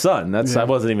was Phil's son. I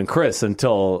wasn't even Chris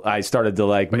until I started to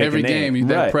make every a name. game,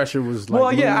 that pressure was like.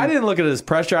 Well, yeah, I didn't look at it as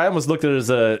pressure. I almost looked at it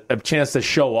as a chance to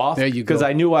show off. There you go. Because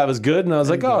I knew I was good. And I was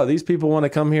like, these people want to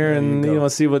come here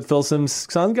and see what Phil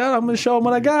Simms' son got. I'm going to show them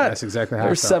what I got. That's exactly how.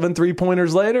 There's 7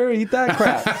 3-pointers later. Eat that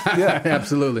crap. Yeah,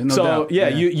 absolutely. No doubt.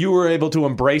 You were able to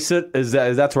embrace it.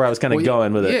 That's where I was kind of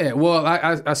going with it. Yeah. Well,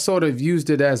 I sort of used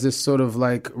it as this sort of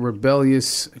like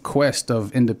rebellious quest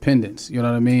of independence. You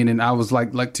know what I mean? And I was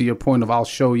like to your point of I'll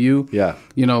show you. Yeah.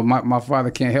 You know, my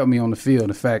father can't help me on the field.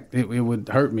 In fact, it would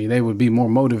hurt me. They would be more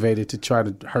motivated to try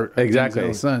to hurt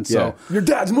exactly son. So your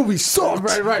dad's movie sucked.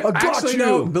 Right. I got Actually, you.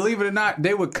 No, believe it or not,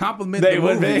 they would compliment the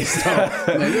movie.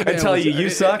 And tell you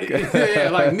suck. Yeah,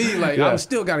 like me, I'm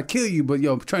still got to kill you, but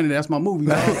trainer, that's my movie.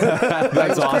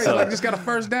 That's awesome. Crazy. Like, just got a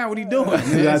first down. What are you doing?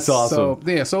 That's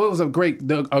awesome. So it was a great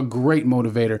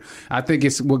motivator. I think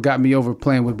it's what got me over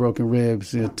playing with broken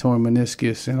ribs, torn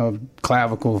meniscus,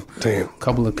 clavicle, a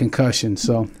couple of concussions.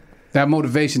 So that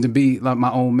motivation to be like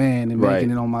my own man and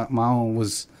making it on my own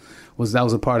was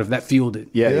a part of that, fueled it.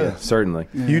 Yeah, certainly.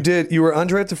 Yeah. You were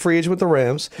undrafted free agent with the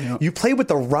Rams. Yeah. You played with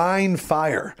the Rhine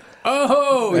Fire.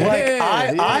 Oh,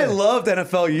 I loved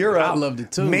NFL Europe. I loved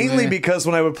it too. Mainly because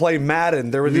when I would play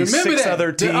Madden, there were these 6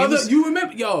 other teams. You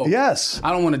remember? Yo. Yes.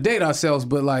 I don't want to date ourselves,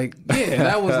 but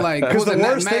that was like, because the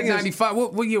worst Mack thing 95.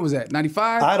 What year was that?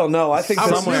 95? I don't know. I think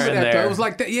somewhere in there. It was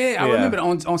like that. Yeah, I remember it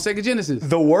on Sega Genesis.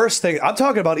 The worst thing, I'm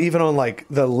talking about even on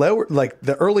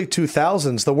the early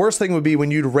 2000s, the worst thing would be when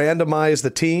you'd randomize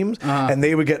the teams and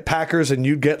they would get Packers and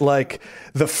you'd get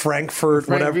the Frankfurt,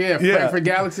 whatever. Yeah, Frankfurt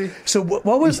Galaxy. So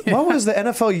what was the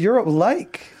NFL Europe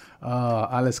like?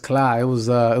 Alles klar. It was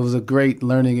a great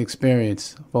learning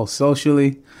experience, both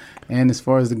socially and as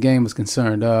far as the game was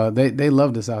concerned. They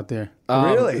loved us out there.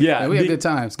 Really? Yeah, we had good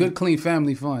times. Good, clean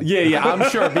family fun. Yeah, I'm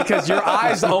sure, because your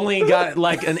eyes only got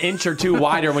like an inch or two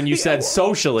wider when you said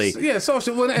socially. Yeah,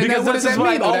 social. Well, and because what does this is that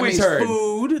what mean? I've always heard.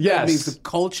 Food. Yes. That means the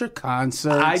culture,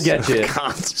 concerts. I get you.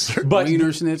 But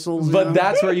Wiener schnitzels. But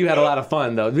that's where you had a lot of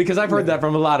fun, though, because I've heard that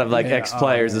from a lot of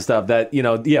ex-players and stuff. That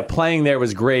playing there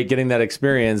was great, getting that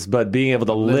experience, but being able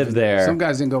to live there. Some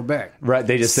guys didn't go back. Right?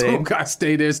 They just Some guys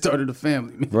stayed there, started a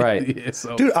family. Right. Yeah,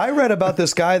 so. Dude, I read about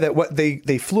this guy that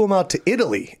they flew him out to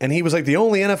Italy, and he was like the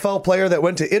only NFL player that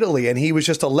went to Italy, and he was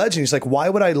just a legend. He's like, why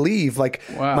would I leave? Like,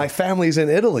 my family's in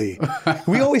Italy.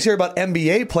 We always hear about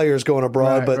NBA players going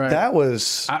abroad, but that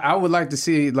was... I would like to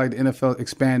see like the NFL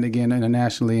expand again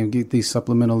internationally and get these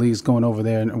supplemental leagues going over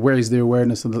there and raise the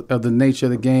awareness of the nature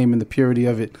of the game and the purity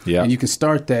of it. Yeah. And you can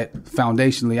start that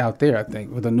foundationally out there, I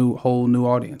think, with a whole new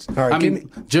audience. All right,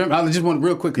 I just want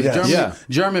real quick, because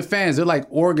German fans, they're like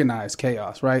organized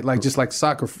chaos, right? Like just like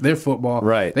soccer, their football.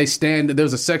 Right. They there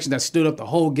was a section that stood up the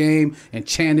whole game and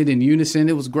chanted in unison.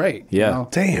 It was great. Yeah. You know?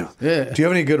 Damn. Yeah. Do you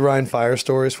have any good Ryan Fire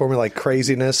stories for me, like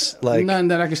craziness? Like none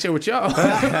that I can share with y'all.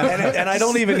 and I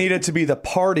don't even need it to be the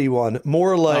party one.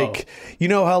 More like, you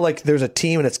know how like there's a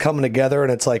team and it's coming together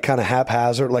and it's like kind of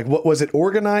haphazard. Like, what was it?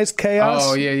 Organized chaos?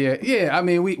 Oh yeah. I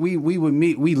mean, we would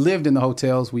meet. We lived in the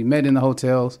hotels. We met in the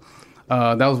hotels.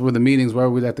 That was where the meetings were.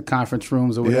 We were at the conference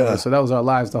rooms or whatever. Yeah. So that was our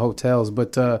lives, the hotels.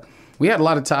 But we had a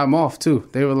lot of time off too.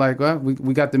 They were like, well,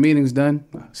 we got the meetings done.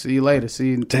 See you later. See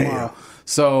you tomorrow.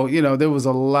 So, there was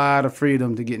a lot of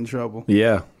freedom to get in trouble.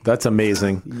 Yeah, that's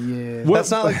amazing. Yeah.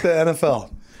 That's not like the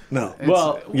NFL. No.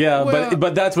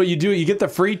 But that's what you do. You get the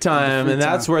free time, and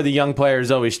that's where the young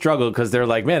players always struggle, because they're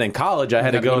like, man, in college I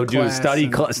had to go do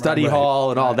study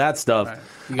hall and all that stuff. Right.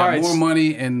 You got more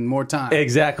money and more time.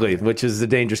 Exactly, which is a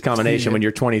dangerous combination when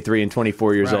you're 23 and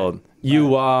 24 years old.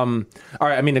 You, all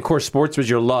right, I mean, of course, sports was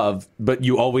your love, but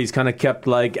you always kind of kept,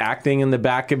 like, acting in the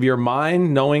back of your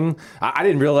mind, knowing... I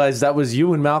didn't realize that was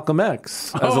you and Malcolm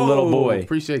X as a little boy.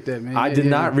 Appreciate that, man. I did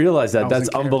not realize that. That's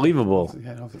unbelievable.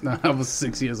 I was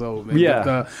 6 years old, man.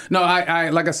 Yeah. But, I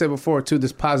like I said before, too,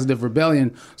 this positive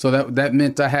rebellion, so that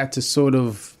meant I had to sort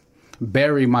of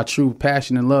bury my true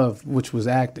passion and love, which was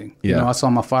acting. Yeah. I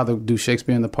saw my father do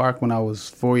Shakespeare in the Park when I was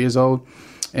 4 years old.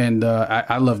 And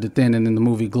I loved it then. And in the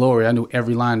movie Glory, I knew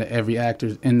every line of every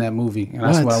actor in that movie. And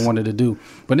that's what I wanted to do.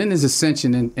 But in his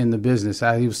ascension in the business,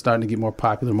 he was starting to get more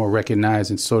popular, more recognized,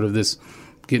 and sort of this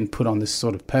getting put on this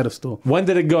sort of pedestal. When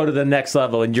did it go to the next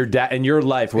level in your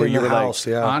life where you were house,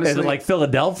 like, honestly, is it like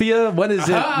Philadelphia? When does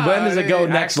it go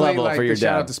next level for your dad?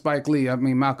 Shout out to Spike Lee. I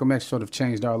mean, Malcolm X sort of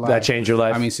changed our lives. That changed your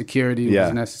life? I mean, security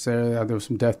was necessary. There was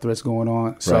some death threats going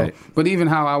on. So, but even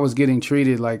how I was getting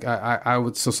treated, like I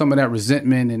would, so some of that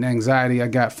resentment and anxiety I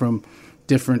got from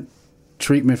different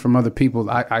treatment from other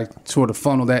people, I sort of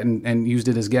funneled that and used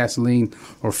it as gasoline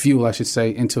or fuel, I should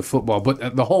say, into football.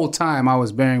 But the whole time I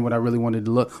was bearing what I really wanted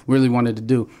to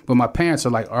do. But my parents are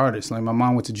like artists. Like my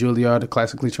mom went to Juilliard, a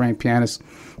classically trained pianist,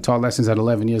 taught lessons at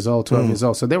 11 years old, 12 years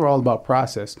old. So they were all about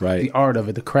process, the art of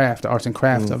it, the craft, the arts and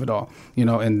crafts of it all.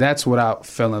 And that's what I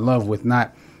fell in love with,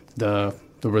 not the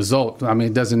result. I mean,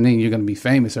 it doesn't mean you're going to be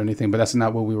famous or anything, but that's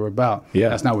not what we were about. Yeah.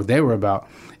 That's not what they were about.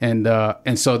 And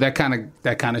so that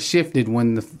kind of shifted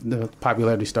when the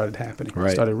popularity started happening,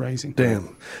 started raising.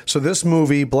 Damn. So this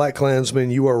movie, Black Klansman,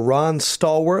 you are Ron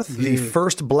Stallworth, the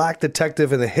first black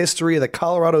detective in the history of the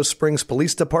Colorado Springs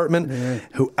Police Department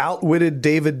who outwitted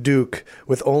David Duke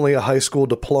with only a high school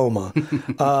diploma.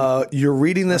 You're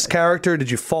reading this character. Did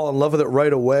you fall in love with it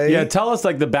right away? Yeah, tell us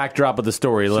like the backdrop of the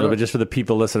story a little bit, just for the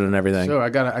people listening and everything. Sure. I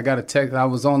got a text. I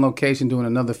was on location doing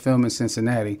another film in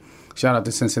Cincinnati. Shout out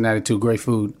to Cincinnati too, great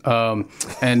food.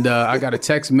 And I got a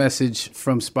text message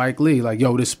from Spike Lee, like,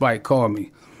 "Yo, this Spike called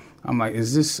me." I'm like,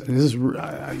 "Is this?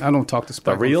 I don't talk to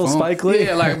Spike. The real Spike Lee?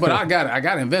 Yeah, but I got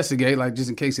to investigate, like, just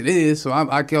in case it is." So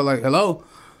I call like, "Hello,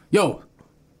 yo,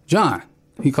 John."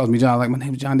 He calls me John. Like, my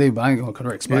name is John David, but I ain't gonna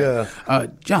correct Spike. Yeah.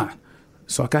 John.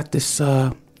 So I got this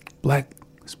black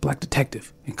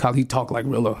detective, and he talked like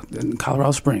real in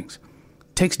Colorado Springs.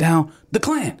 Takes down the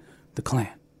Klan.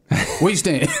 Where you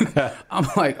staying? I'm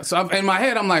like, so in my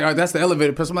head, I'm like, all right, that's the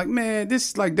elevator person. I'm like, man,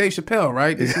 this is like Dave Chappelle,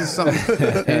 right? This is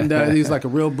something. And he's like a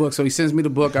real book. So he sends me the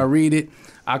book. I read it.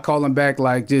 I call him back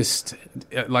like just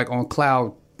like on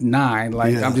cloud 9.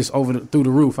 Like I'm just through the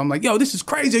roof. I'm like, yo, this is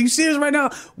crazy. Are you serious right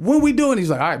now? What are we doing? He's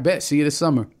like, all right, bet. See you this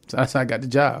summer. So that's how I got the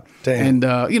job. Damn.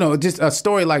 And, just a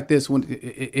story like this, when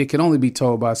it can only be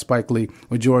told by Spike Lee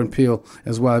with Jordan Peele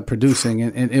as well as producing.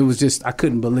 And it was just, I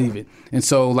couldn't believe it. And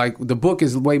so, like, the book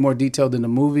is way more detailed than the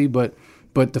movie, but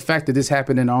But the fact that this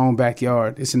happened in our own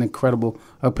backyard, it's an incredible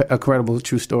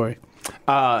true story.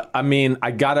 I mean,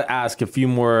 I got to ask a few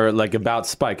more, like, about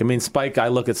Spike. I mean, Spike, I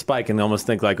look at Spike and almost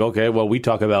think, like, okay, well, we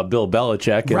talk about Bill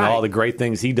Belichick and all the great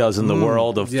things he does in the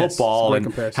world of football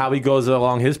and how he goes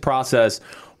along his process.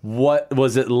 What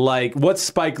was it like? What's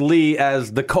Spike Lee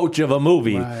as the coach of a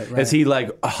movie? Right. Is he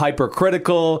like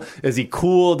hypercritical? Is he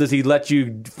cool? Does he let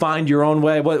you find your own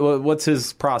way? What's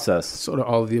his process? Sort of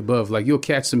all of the above. Like, you'll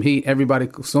catch some heat.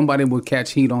 Somebody will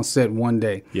catch heat on set one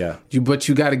day. Yeah. But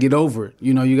you got to get over it.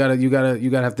 You know, you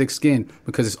gotta have thick skin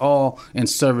because it's all in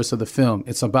service of the film.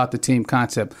 It's about the team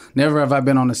concept. Never have I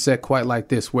been on a set quite like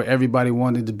this, where everybody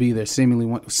wanted to be there,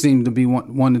 seemed to be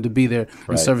wanted to be there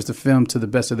in service of film to the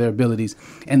best of their abilities.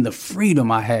 And the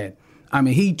freedom I had. I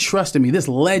mean, he trusted me, this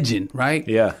legend, right?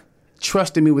 Yeah.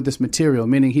 Trusted me with this material,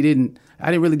 meaning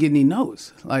I didn't really get any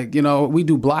no's. Like, you know, we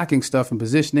do blocking stuff and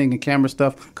positioning and camera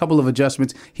stuff, a couple of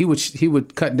adjustments. He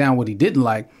would cut down what he didn't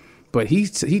like, but he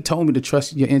told me to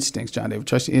trust your instincts, John David.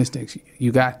 Trust your instincts.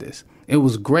 You got this. It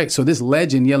was great. So this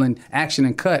legend yelling action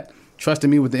and cut, trusting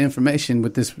me with the information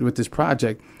with this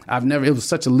project. It was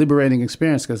such a liberating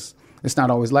experience because it's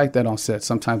not always like that on set.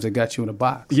 Sometimes they got you in a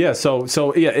box. Yeah,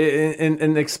 so yeah,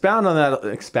 and expound on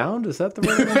that. Expound? Is that the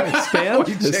word? Expand?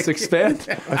 Just expand?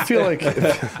 I feel like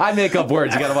I make up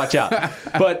words. You got to watch out.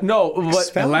 But no,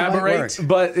 elaborate.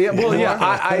 But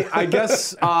I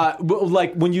guess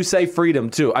like when you say freedom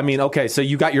too. I mean, okay, so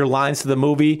you got your lines to the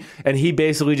movie, and he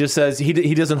basically just says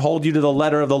he doesn't hold you to the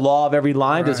letter of the law of every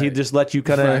line. Right. Does he just let you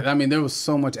kind of? Right. I mean, there was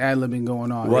so much ad-libbing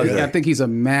going on. I think he's a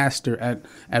master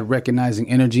at recognizing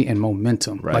energy and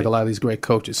momentum, like a lot of these great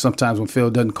coaches. Sometimes when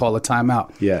Phil doesn't call a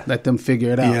timeout, let them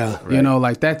figure it out. Yeah, right. You know,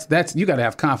 like that's you got to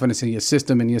have confidence in your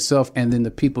system and yourself, and then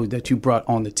the people that you brought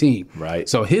on the team. Right.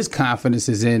 So his confidence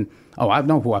is in, I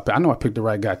know I picked the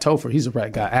right guy. Topher, he's the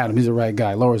right guy. Adam, he's the right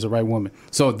guy. Laura's the right woman.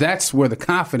 So that's where the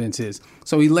confidence is.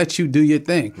 So he lets you do your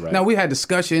thing. Right. Now we had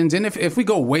discussions, and if we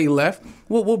go way left,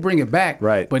 we'll bring it back.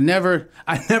 Right. But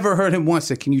I never heard him once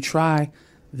say, "Can you try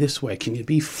this way? Can you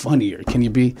be funnier? Can you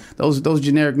be those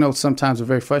generic notes?" Sometimes are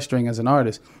very frustrating as an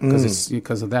artist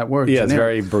because of that word. Yeah,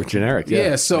 generic. It's very generic.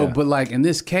 Yeah. But like in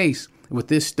this case with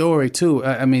this story too,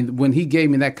 I mean, when he gave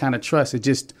me that kind of trust, it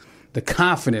just the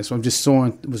confidence was just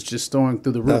soaring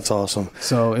through the roof. That's awesome.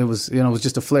 So it was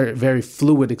just a very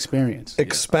fluid experience.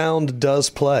 Expound does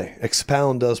play. It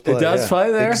does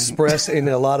play there? Express in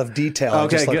a lot of detail.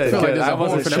 Okay, good. Like I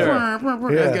wasn't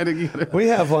sure. We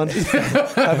have one.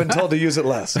 I've been told to use it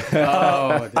less.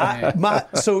 Oh, damn.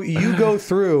 So you go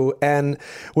through, and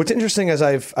what's interesting is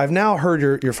I've now heard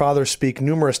your father speak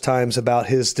numerous times about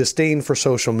his disdain for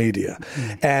social media.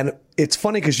 And it's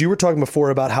funny because you were talking before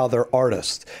about how they're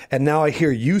artists, and now I hear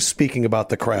you speaking about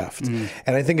the craft.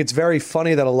 And I think it's very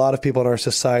funny that a lot of people in our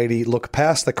society look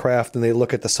past the craft and they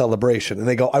look at the celebration and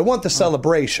they go, I want the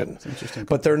celebration,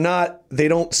 but they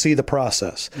don't see the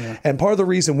process. Yeah. And part of the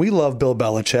reason we love Bill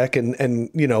Belichick and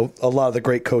you know, a lot of the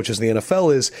great coaches in the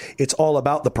NFL is it's all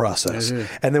about the process.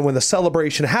 And then when the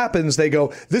celebration happens, they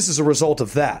go, this is a result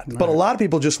of that. Right. But a lot of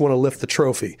people just want to lift the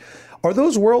trophy. Are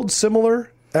those worlds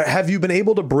similar? Have you been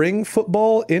able to bring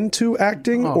football into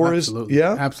acting, absolutely.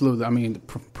 Absolutely. I mean,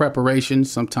 preparation,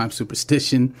 sometimes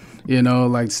superstition. You know,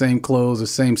 like same clothes or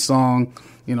same song.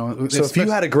 You know, so if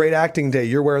you had a great acting day,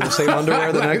 you're wearing the same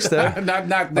underwear the next day. Not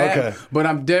that, okay. But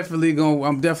I'm definitely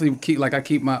I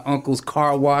keep my uncle's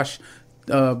car wash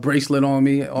bracelet on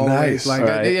me always. Nice. Like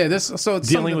right. It's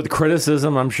dealing with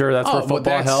criticism. I'm sure that's where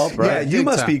football helps. Right? Yeah, you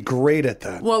must be great at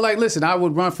that. Well, like, listen, I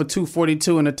would run for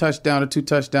 242 and a touchdown or 2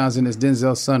 touchdowns, and as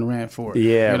Denzel's son ran for it.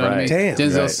 Yeah, you know right. What I mean? Damn.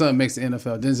 Denzel's son makes the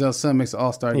NFL. Denzel's son makes the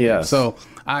All-Star game. Yes. So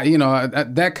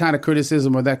that kind of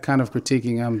criticism or that kind of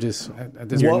critiquing, I'm just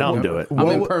you're numb to it. I'm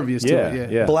impervious to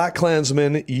it. Yeah. Black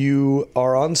Klansman, you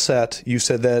are on set. You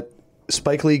said that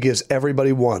Spike Lee gives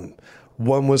everybody one.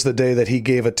 When was the day that he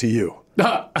gave it to you?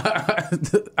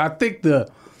 I think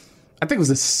it was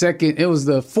the second. It was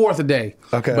the fourth day.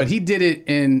 Okay, but he did it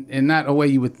in not a way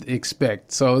you would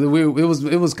expect. So it was.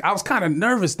 I was kind of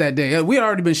nervous that day. We had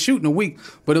already been shooting a week,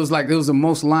 but it was the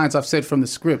most lines I've said from the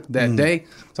script that day.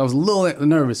 So I was a little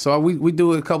nervous. So we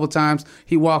do it a couple times.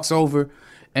 He walks over,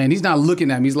 and he's not looking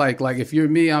at me. He's like if you're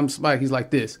me, I'm Spike. He's like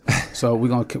this. So we're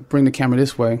gonna bring the camera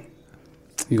this way.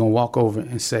 You're gonna walk over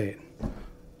and say it.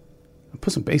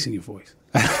 Put some bass in your voice.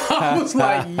 I was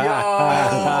like,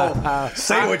 yo,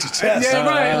 say it with your chest. Yeah,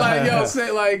 right. Like, yo,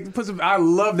 say put some. I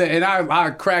love that, and I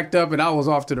cracked up, and I was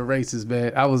off to the races,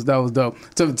 man. That was dope.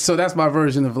 So that's my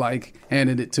version of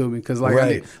handed it to me because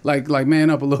like man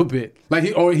up a little bit. Like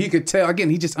he could tell again.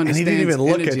 He just understands. And he didn't even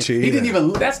look energy. at you. He didn't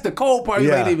even. That's the cold part. He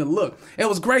didn't even look. It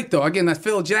was great though. Again, that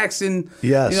Phil Jackson,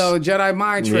 Jedi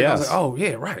mind trick. I was like, oh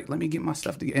yeah, right. Let me get my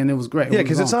stuff together, and it was great. Yeah,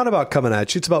 because it's not about coming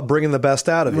at you. It's about bringing the best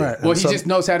out of you. Right. Well, he just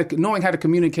knows knowing how to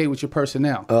communicate with your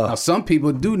personnel. Now, some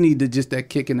people do need to just that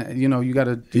kick in. You got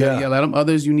to yell at them.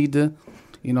 Others, you need to,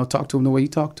 talk to them the way you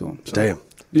talk to them. So. Damn.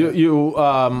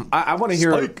 I want to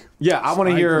hear. Spike. Yeah, I want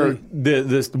to hear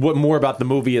what more about the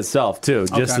movie itself too.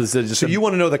 So you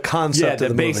want to know the concept of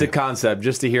the basic movie. concept,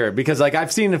 just to hear it, because like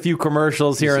I've seen a few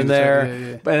commercials here and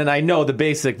there, and I know the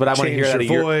basic, but I want to hear that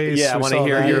your voice. I want to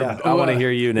hear your. I want to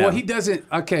hear you now. Well, he doesn't.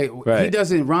 Okay, he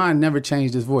doesn't. Ron never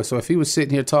changed his voice. So if he was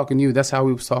sitting here talking to you, that's how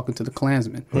he was talking to the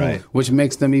Klansmen, right? Which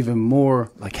makes them even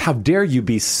more like, how dare you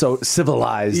be so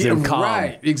civilized and calm?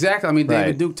 Right, exactly. I mean,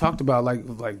 David Duke talked about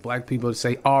like black people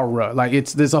say aura. Like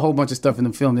there's a whole bunch of stuff in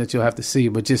the film that you'll have to see,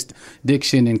 but just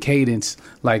diction and cadence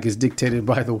like is dictated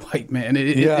by the white man.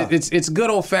 It's good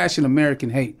old fashioned American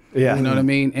hate. Yeah. You know what I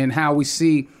mean? And how we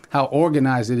see how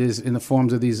organized it is in the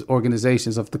forms of these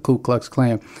organizations of the Ku Klux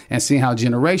Klan, and seeing how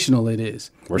generational it is.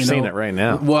 We're seeing it right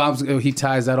now. Well, he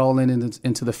ties that all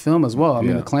into the film as well. I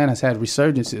mean, the Klan has had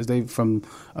resurgences. They from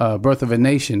Birth of a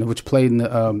Nation, which played in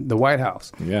the White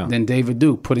House. Yeah. Then David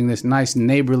Duke putting this nice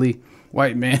neighborly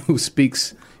white man who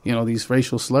speaks these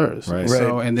racial slurs. Right.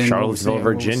 So, and then Charlottesville,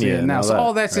 Virginia. Now, so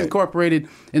all that's incorporated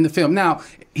in the film. Now,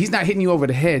 he's not hitting you over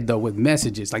the head though with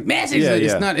messages. Like messages,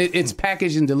 it's not. It's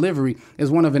package and delivery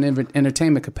is one of an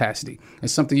entertainment capacity.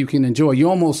 It's something you can enjoy. You're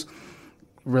almost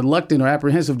reluctant or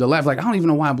apprehensive to laugh. Like, I don't even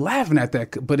know why I'm laughing at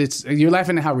that, but you're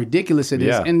laughing at how ridiculous it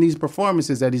is, and these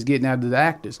performances that he's getting out of the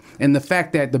actors, and the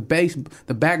fact that the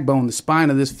backbone, the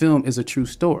spine of this film is a true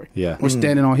story. Yeah, we're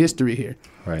standing on history here.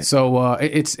 Right. So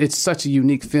it's such a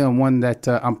unique film, one that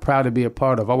I'm proud to be a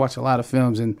part of. I watch a lot of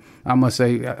films, and I must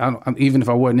say, even if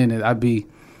I wasn't in it,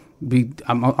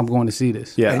 I'm going to see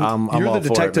this. Yeah, you're all the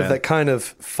detective that kind of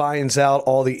finds out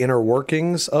all the inner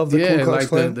workings of the Ku Klux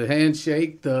Klan. The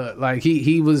handshake.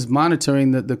 He was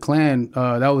monitoring the Klan.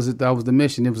 That was the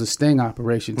mission. It was a sting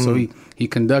operation. So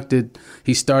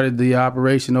he started the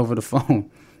operation over the phone,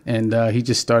 and he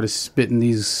just started spitting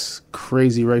these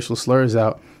crazy racial slurs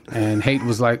out. And Haight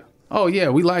was like, "Oh yeah,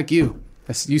 we like you.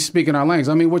 You speaking our language."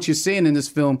 I mean, what you're seeing in this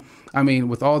film, I mean,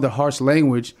 with all the harsh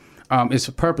language, it's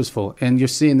purposeful, and you're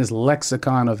seeing this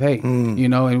lexicon of hate. And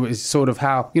it's sort of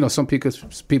how some people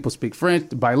speak French,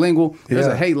 bilingual. There's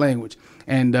a hate language,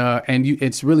 and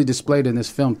it's really displayed in this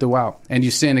film throughout. And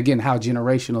you're seeing again how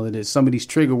generational it is. Some of these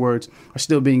trigger words are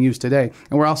still being used today,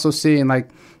 and we're also seeing like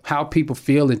how people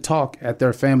feel and talk at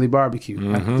their family barbecue,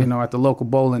 at the local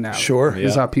bowling alley. Sure.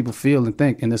 This is how people feel and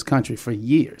think in this country for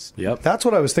years. Yep. That's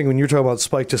what I was thinking when you were talking about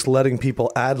Spike just letting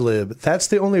people ad-lib. That's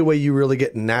the only way you really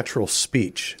get natural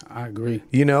speech. I agree.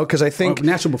 Because I think...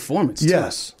 natural performance, too.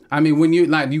 Yes. I mean, when you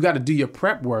got to do your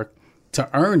prep work to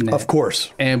earn that. Of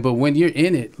course. But when you're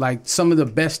in it, like some of the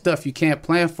best stuff you can't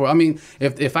plan for. I mean,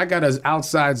 if I got an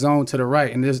outside zone to the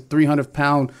right and there's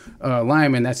 300-pound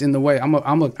lineman that's in the way,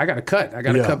 I got to cut. I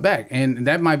got to cut back, and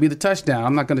that might be the touchdown.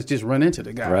 I'm not going to just run into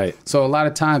the guy. Right. So a lot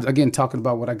of times, again, talking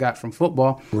about what I got from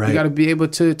football, you got to be able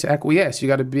to acquiesce. You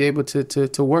got to be able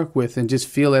to work with and just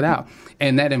feel it out.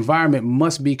 And that environment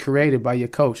must be created by your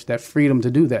coach. That freedom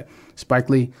to do that. Spike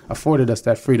Lee afforded us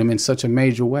that freedom in such a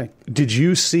major way. Did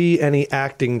you see any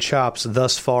acting chops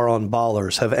thus far on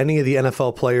Ballers? Have any of the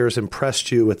NFL players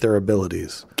impressed you with their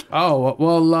abilities? Oh,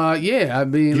 well, yeah. I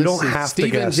mean, you don't have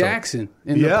Steven to guess Jackson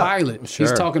in the pilot. Sure.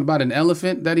 He's talking about an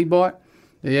elephant that he bought.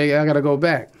 Yeah, I got to go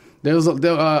back.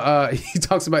 He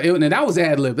talks about it, and that was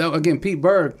ad-lib. Again, Pete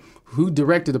Berg, who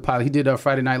directed the pilot. He did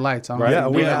Friday Night Lights. Right. Yeah,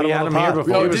 we had him here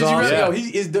before. Did you really? Yeah.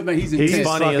 He's intense. He's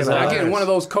funny as hell. Again, one of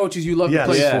those coaches you love to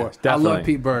play for. Definitely. I love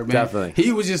Pete Berg, man. Definitely.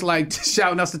 He was just like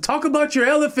shouting us to talk about your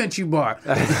elephant you bought.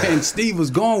 And Steve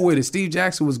was going with it. Steve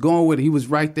Jackson was going with it. He was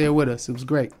right there with us. It was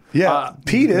great. Yeah,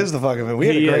 Pete is the fucking man. We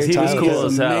had a great time. He was cool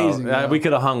as hell. Amazing, we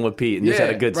could have hung with Pete and just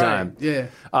had a good time. Yeah.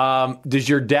 Does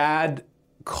your dad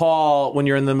call when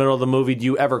you're in the middle of the movie? Do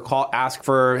you ever ask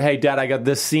for, hey, Dad, I got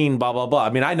this scene, blah, blah, blah? I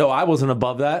mean, I know I wasn't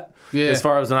above that. Yeah. As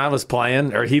far as when I was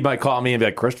playing, or he might call me and be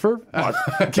like, Christopher,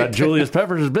 that Julius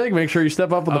Peppers is big. Make sure you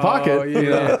step up in the pocket.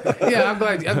 Yeah, I'm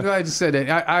glad you said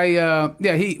that.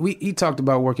 He talked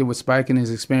about working with Spike and his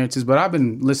experiences, but I've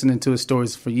been listening to his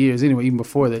stories for years anyway, even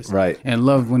before this. Right. And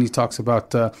loved when he talks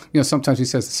about, sometimes he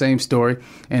says the same story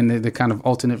and the kind of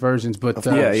alternate versions, but But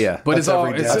that's it's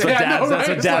all. That's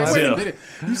what dads do.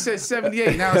 You said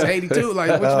 78, now it's 82.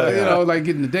 Like, like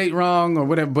getting the date wrong or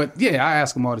whatever. But yeah, I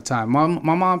ask him all the time.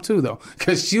 My mom too. too, though,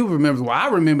 because she remembers. Well, I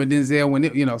remember Denzel when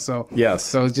it, so yes.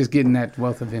 So it's just getting that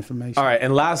wealth of information. All right,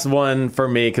 and last one for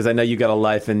me, because I know you got a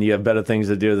life and you have better things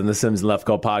to do than the Sims and Left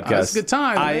Go podcast. It's a good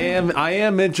time. I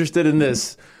am interested in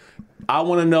this. I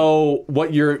want to know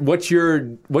what's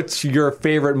your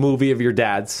favorite movie of your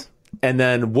dad's, and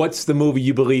then what's the movie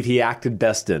you believe he acted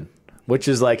best in? Which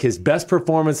is like his best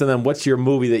performance, and then what's your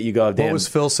movie that you go, damn. What was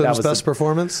Phil Simms' best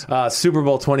performance? Super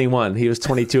Bowl 21. He was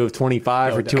 22 of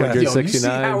 25 for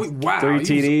 269. Wow, 3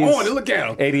 TDs. On it, look at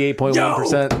him.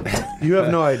 88.1%. You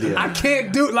have no idea. I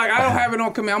can't do I don't have it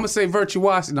on command. I'm gonna say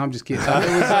virtuosity. No, I'm just kidding.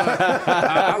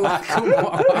 I like, come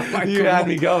on. You had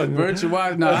me going.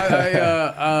 Virtuosity. No,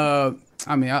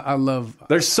 I love.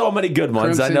 There's so many good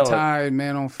ones. Crimson I know. Tide,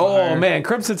 Man on Fire. Oh man,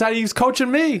 Crimson Tide. He was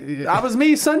coaching me. I was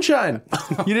me, Sunshine.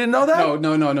 You didn't know that?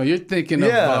 No. You're thinking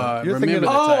of. You're thinking Remember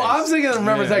of- the Oh, Titans. I'm thinking of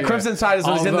Remember that. Crimson Tide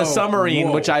was in the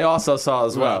submarine, which I also saw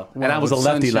as well. Whoa, And I was a with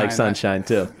lefty like Sunshine.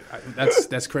 Sunshine too.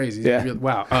 That's crazy. Yeah.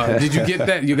 Wow. Did you get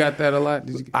that? You got that a lot?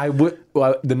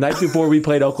 The night before we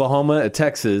played Oklahoma at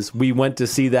Texas, we went to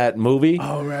see that movie.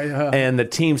 Oh, right. And the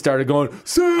team started going,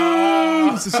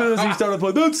 Sims! As soon as he started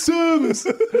playing, that's Sims!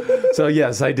 So,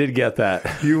 yes, I did get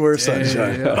that. You were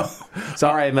Sunshine. Yeah.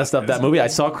 Sorry I messed up that movie. I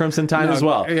saw Crimson Tide as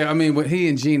well. Yeah, I mean, with he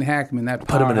and Gene Hackman, that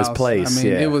Put him in his powerhouse, place, I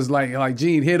mean, yeah. it was like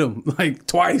Gene hit him like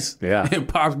twice. Yeah. And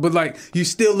pops, but like you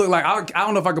still look like I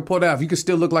don't know if I could pull that off. You could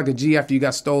still look like a G after you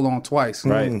got stole on twice,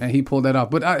 Right? And he pulled that off.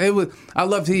 But I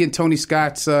loved he and Tony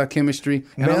Scott's chemistry.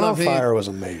 And Man I on love Fire was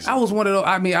amazing. I was one of those.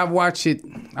 I mean, I watch it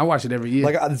every year.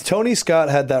 Like Tony Scott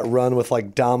had that run with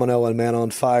like Domino and Man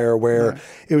on Fire, where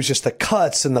it was just the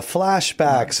cuts and the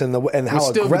flashbacks and how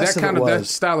still, aggressive that it was. That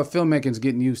style of filmmaking is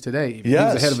getting used today. Yes.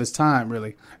 He was ahead of his time,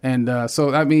 really. And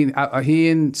so, I mean, he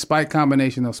and Spike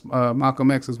combination of Malcolm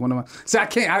X is one of my. See, I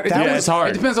can't. it's hard.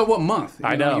 It depends on what month.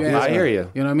 I know. You ask I me. hear you.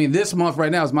 You know what I mean? This month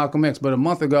right now is Malcolm X, but a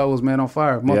month ago it was Man on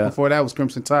Fire. A month before that was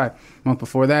Crimson Tide. A month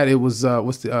before that it was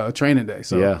Training Day.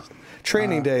 So Yeah.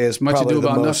 Training Day is Much probably Ado the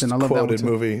About most Nothing. I love that one, quoted too.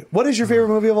 movie. What is your favorite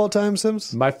movie of all time,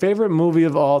 Sims? My favorite movie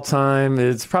of all time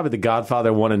is probably The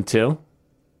Godfather 1 and 2.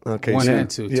 Okay, 1 so- and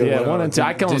 2. Yeah, 1 and 2.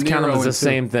 I can almost count them as the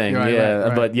same thing. Right, yeah,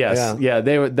 right. but yes,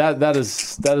 they were that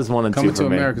is 1 and 2 Coming for to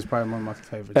me. America is probably one of my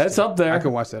favorites. It's up there. I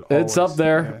could watch that. It's always. up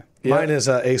there. Yeah. Mine is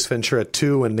Ace Ventura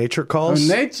 2 and Nature Calls.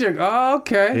 Nature. Oh,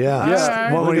 okay. Yeah. All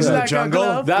right. One when he's in the Like a jungle.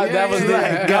 glove. That was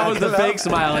Yeah. that was the fake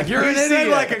smile. Like you're He an said idiot.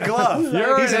 like a glove.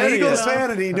 You're He's an an idiot. Eagles fan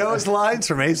and he knows lines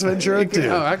from Ace Ventura 2.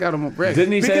 Oh, I got him ready.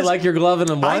 Didn't he say Because like your glove in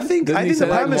the one? I think Didn't he the say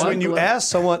like problem is one when you glove? ask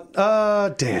someone,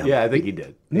 damn. Yeah, I think he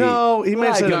did. No, he may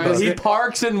have said it both. He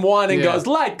parks in one and Yeah. goes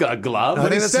like a glove. I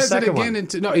But he think that's the says it second again one.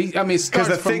 it Because starts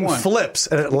the from thing one. flips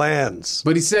and it lands.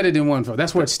 But he said it in one.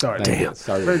 That's where it started. Damn.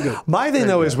 Very good. My thing,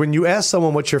 though, is when you ask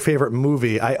someone what's your favorite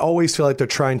movie, I always feel like they're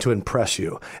trying to impress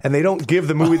you. And they don't give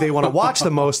the movie they want to watch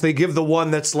the most. They give the one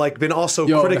that's like been also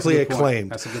Yo, critically that's a good point.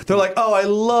 acclaimed. That's a good They're point. like, oh, I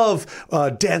love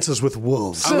Dances with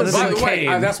Wolves. By the way,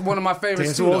 Kane. that's one of my favorites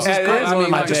Dance too. Wolves though. is great. It is one of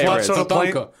my just favorites. watch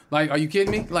Tatanka. Tatanka. Like, are you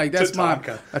kidding me? Like, that's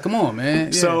Tatanka. like, come on, man.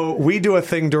 Yeah. So we do a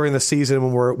thing during the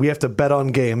season when we have to bet on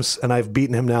games, and I've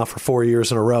beaten him now for 4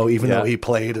 years in a row, even though he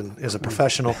played and is a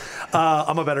professional.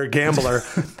 I'm a better gambler.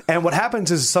 And what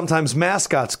happens is sometimes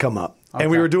mascots come up. And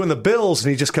we were doing the Bills,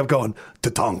 and he just kept going,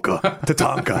 Tatanka,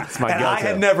 Tatanka. my And I go-to.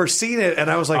 had never seen it,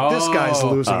 and I was like, this guy's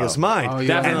losing his mind. Oh, yeah. And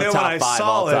Definitely then top when I five saw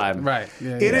all it, time. right.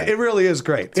 Yeah, it really is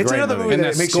great. It's great another movie. movie And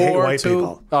that the makes you hate score, white too.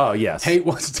 people. Oh yes. hate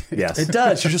what's Yes. It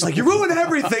does. You're just like, you ruin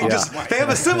everything. Just They have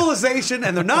a civilization,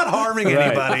 and they're not harming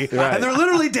anybody, right. and they're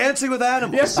literally dancing with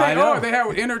animals. Yes, I they know. are. They had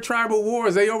intertribal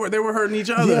wars. They were hurting each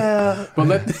other. Yeah.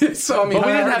 But so I mean, But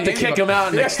we didn't have to hurting kick him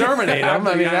out and exterminate him.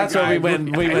 I mean, that's where we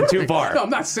went too far. No, I'm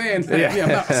not saying that. Yeah, I'm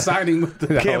not siding with the.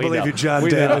 Can't we believe know. you, John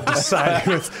We David, know. decided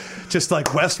with just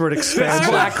like westward expansion.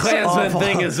 Black Klansman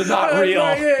thing is not real.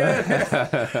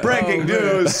 Breaking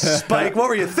news. Spike, what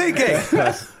were you thinking?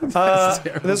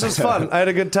 This was fun. I had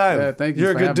a good time. Yeah, thank you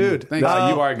You're a for good having me. dude. Thank you.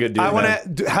 You are a good dude. I man.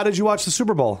 want to. How did you watch the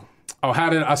Super Bowl? Oh, how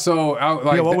did I? So,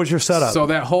 like, what was your setup? So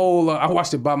that whole, I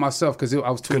watched it by myself because I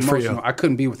was too Good for you. emotional. I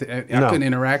couldn't be with it. I No. couldn't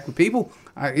interact with people.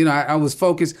 I was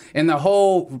focused. And the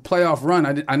whole playoff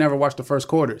run, I never watched the first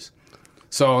quarters.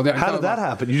 So How did that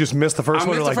happen? You just missed the first I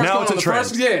one. missed You're the like, first now one it's a on the trend.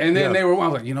 first, yeah. And then I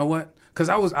was like, you know what? Because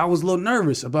I was a little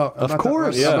nervous about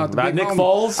course. the, Yeah. about, the About big Nick homie.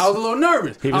 Foles? I was a little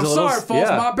nervous. He was I'm a little- sorry, Foles.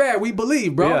 yeah. My bad. We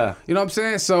believe, bro. Yeah. You know what I'm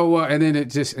saying? So and then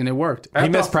it worked. He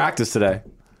missed practice today.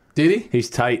 Did he? He's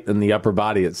tight in the upper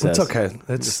body. It says It's okay.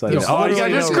 It's Just like, Yo, oh, you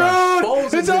literally got no screwed. Foles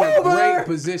It's is in a over. great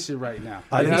position right now.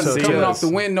 I think He's so, coming too. off the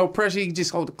win, no pressure. He can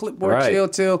just hold the clipboard, Right. chill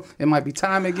till it might be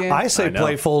time again. I say I know.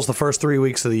 play Foles the first 3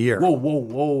 weeks of the year.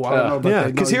 whoa. I don't know about Yeah,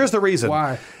 that. because No, here's the reason.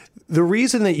 Why? The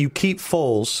reason that you keep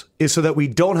Foles is so that we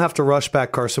don't have to rush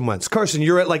back Carson Wentz. Carson,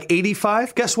 you're at like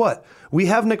 85. Guess what? We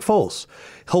have Nick Foles.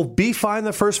 He'll be fine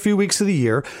the first few weeks of the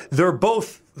year. They're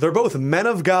both men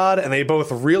of God, and they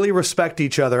both really respect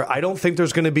each other. I don't think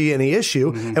there's going to be any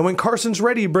issue. Mm-hmm. And when Carson's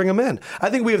ready, you bring him in. I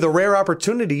think we have the rare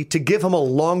opportunity to give him a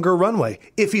longer runway.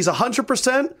 If he's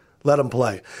 100%, let him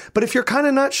play. But if you're kind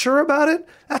of not sure about it,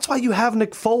 that's why you have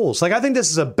Nick Foles. Like, I think this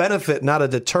is a benefit, not a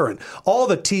deterrent. All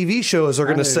the TV shows are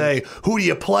going to say, who do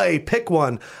you play? Pick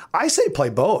one. I say play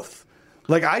both.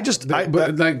 Like,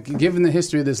 but given the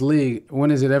history of this league,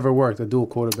 when has it ever worked, a dual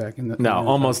quarterback?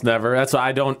 Almost never. That's why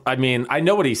I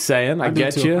know what he's saying. I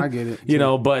get you. I get it. You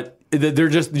know, but they're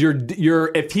just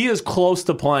if he is close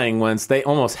to playing Wentz, they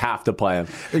almost have to play him.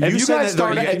 If you start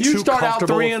out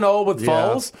 3-0 with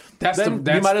Foles, then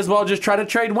you might as well just try to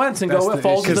trade Wentz and go with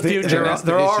Foles in the future.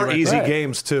 There are easy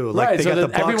games too. Like they got the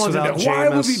Bucs without Jameis. Why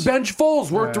would we bench Foles?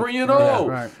 We're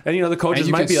 3-0, and the coaches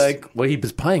might be like, well, he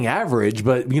was playing average,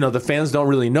 but the fans don't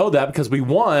really know that because we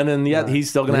won, and yet he's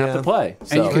still going to have to play.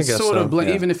 And you can sort of blame,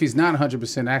 even if he's not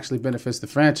 100%, actually benefits the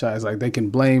franchise. Like they can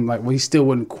blame, he still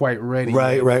wasn't quite ready.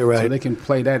 Right. So they can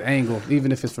play that angle,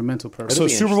 even if it's for mental purposes. So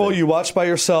Super Bowl, you watched by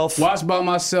yourself? Watched by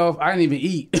myself. I didn't even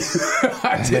eat.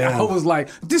 I was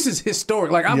like, this is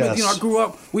historic. Like, I grew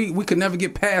up, we could never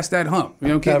get past that hump.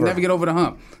 Never get over the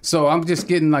hump. So I'm just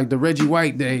getting like the Reggie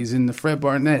White days and the Fred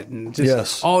Barnett and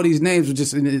just all these names were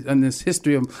just in this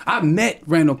history of. I met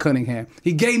Randall Cunningham.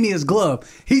 He gave me his glove.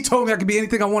 He told me I could be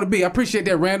anything I want to be. I appreciate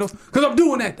that, Randall, because I'm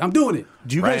doing that. I'm doing it.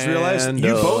 Do you guys realize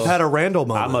you both had a Randall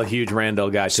moment? I'm a huge Randall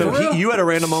guy. So you had a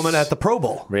Randall moment at the Pro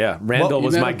Bowl. Yeah, Randall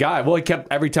was my guy. Well, he kept,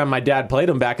 every time my dad played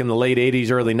him back in the late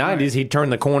 80s, early 90s, he'd turn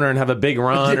the corner and have a big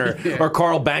run, or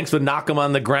Carl Banks would knock him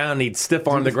on the ground, and he'd stiff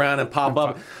arm the ground and pop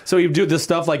up. So he'd do this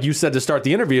stuff like you said to start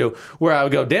the interview, where I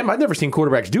would go, damn, I've never seen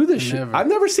quarterbacks do this shit. I've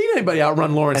never seen anybody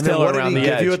outrun Lawrence Taylor around the edge. What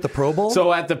did he give you at the Pro Bowl?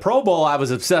 So at the Pro Bowl, I was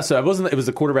obsessed. So it was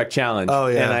the quarterback challenge. Oh,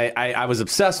 yeah. And I was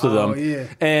obsessed with him. Yeah.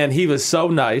 And he was so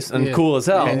nice and cool as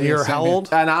hell. And you're how old?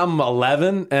 And I'm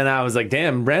 11, and I was like,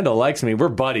 damn, Randall likes me. We're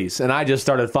buddies. And I just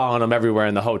started following him everywhere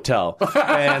in the hotel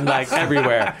and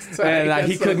everywhere. And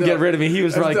he couldn't get rid of me. He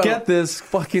was like, get this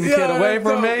fucking kid away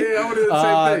from me. Yeah, I would do the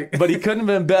same thing. But he couldn't have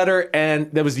been better.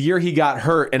 And that was the year he got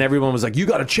hurt, and everyone was like, you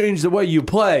got to change the way you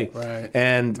play. Right.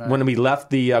 And when we left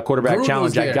the quarterback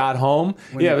challenge, I got home.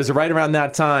 It was right around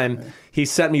that time. He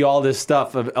sent me all this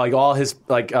stuff of all his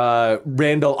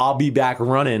Randall I'll be back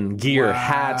running gear,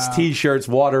 hats, T-shirts,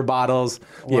 water bottles.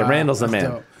 Wow. Yeah, Randall's the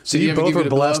man. Dope. So you both were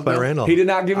blessed by Randall. He did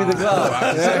not give me the glove.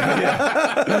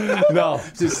 No.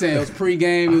 Just saying, it was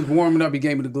pregame, he was warming up, he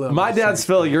gave me the glove. My dad's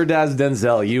Phil, your dad's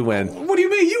Denzel. You win. What do you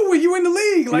mean? You in the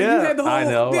league. Like, you had the whole... I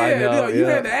know. You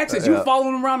had the access. You were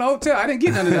following him around the hotel. I didn't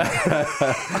get none of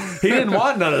that. He didn't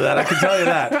want none of that, I can tell you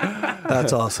that.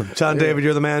 That's awesome. John David,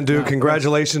 you're the man, dude.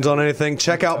 Congratulations on anything.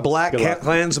 Check out Black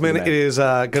Klansman. It is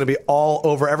going to be all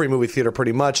over every movie theater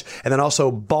pretty much. And then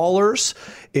also Ballers.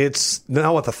 It's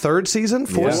now, the third season?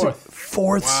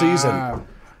 Fourth season.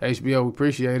 HBO, we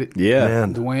appreciate it. Yeah.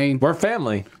 Man. Dwayne. We're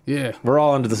family. Yeah. We're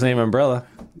all under the same umbrella.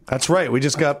 That's right. We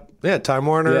just got Time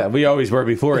Warner. Yeah, we always were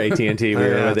before AT&T. We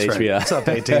were with HBO. What's up,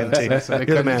 AT&T? They're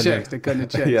cutting the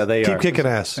checks. Yeah, they are. Keep kicking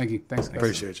ass. Thank you. Thanks, guys.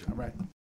 Appreciate you. All right.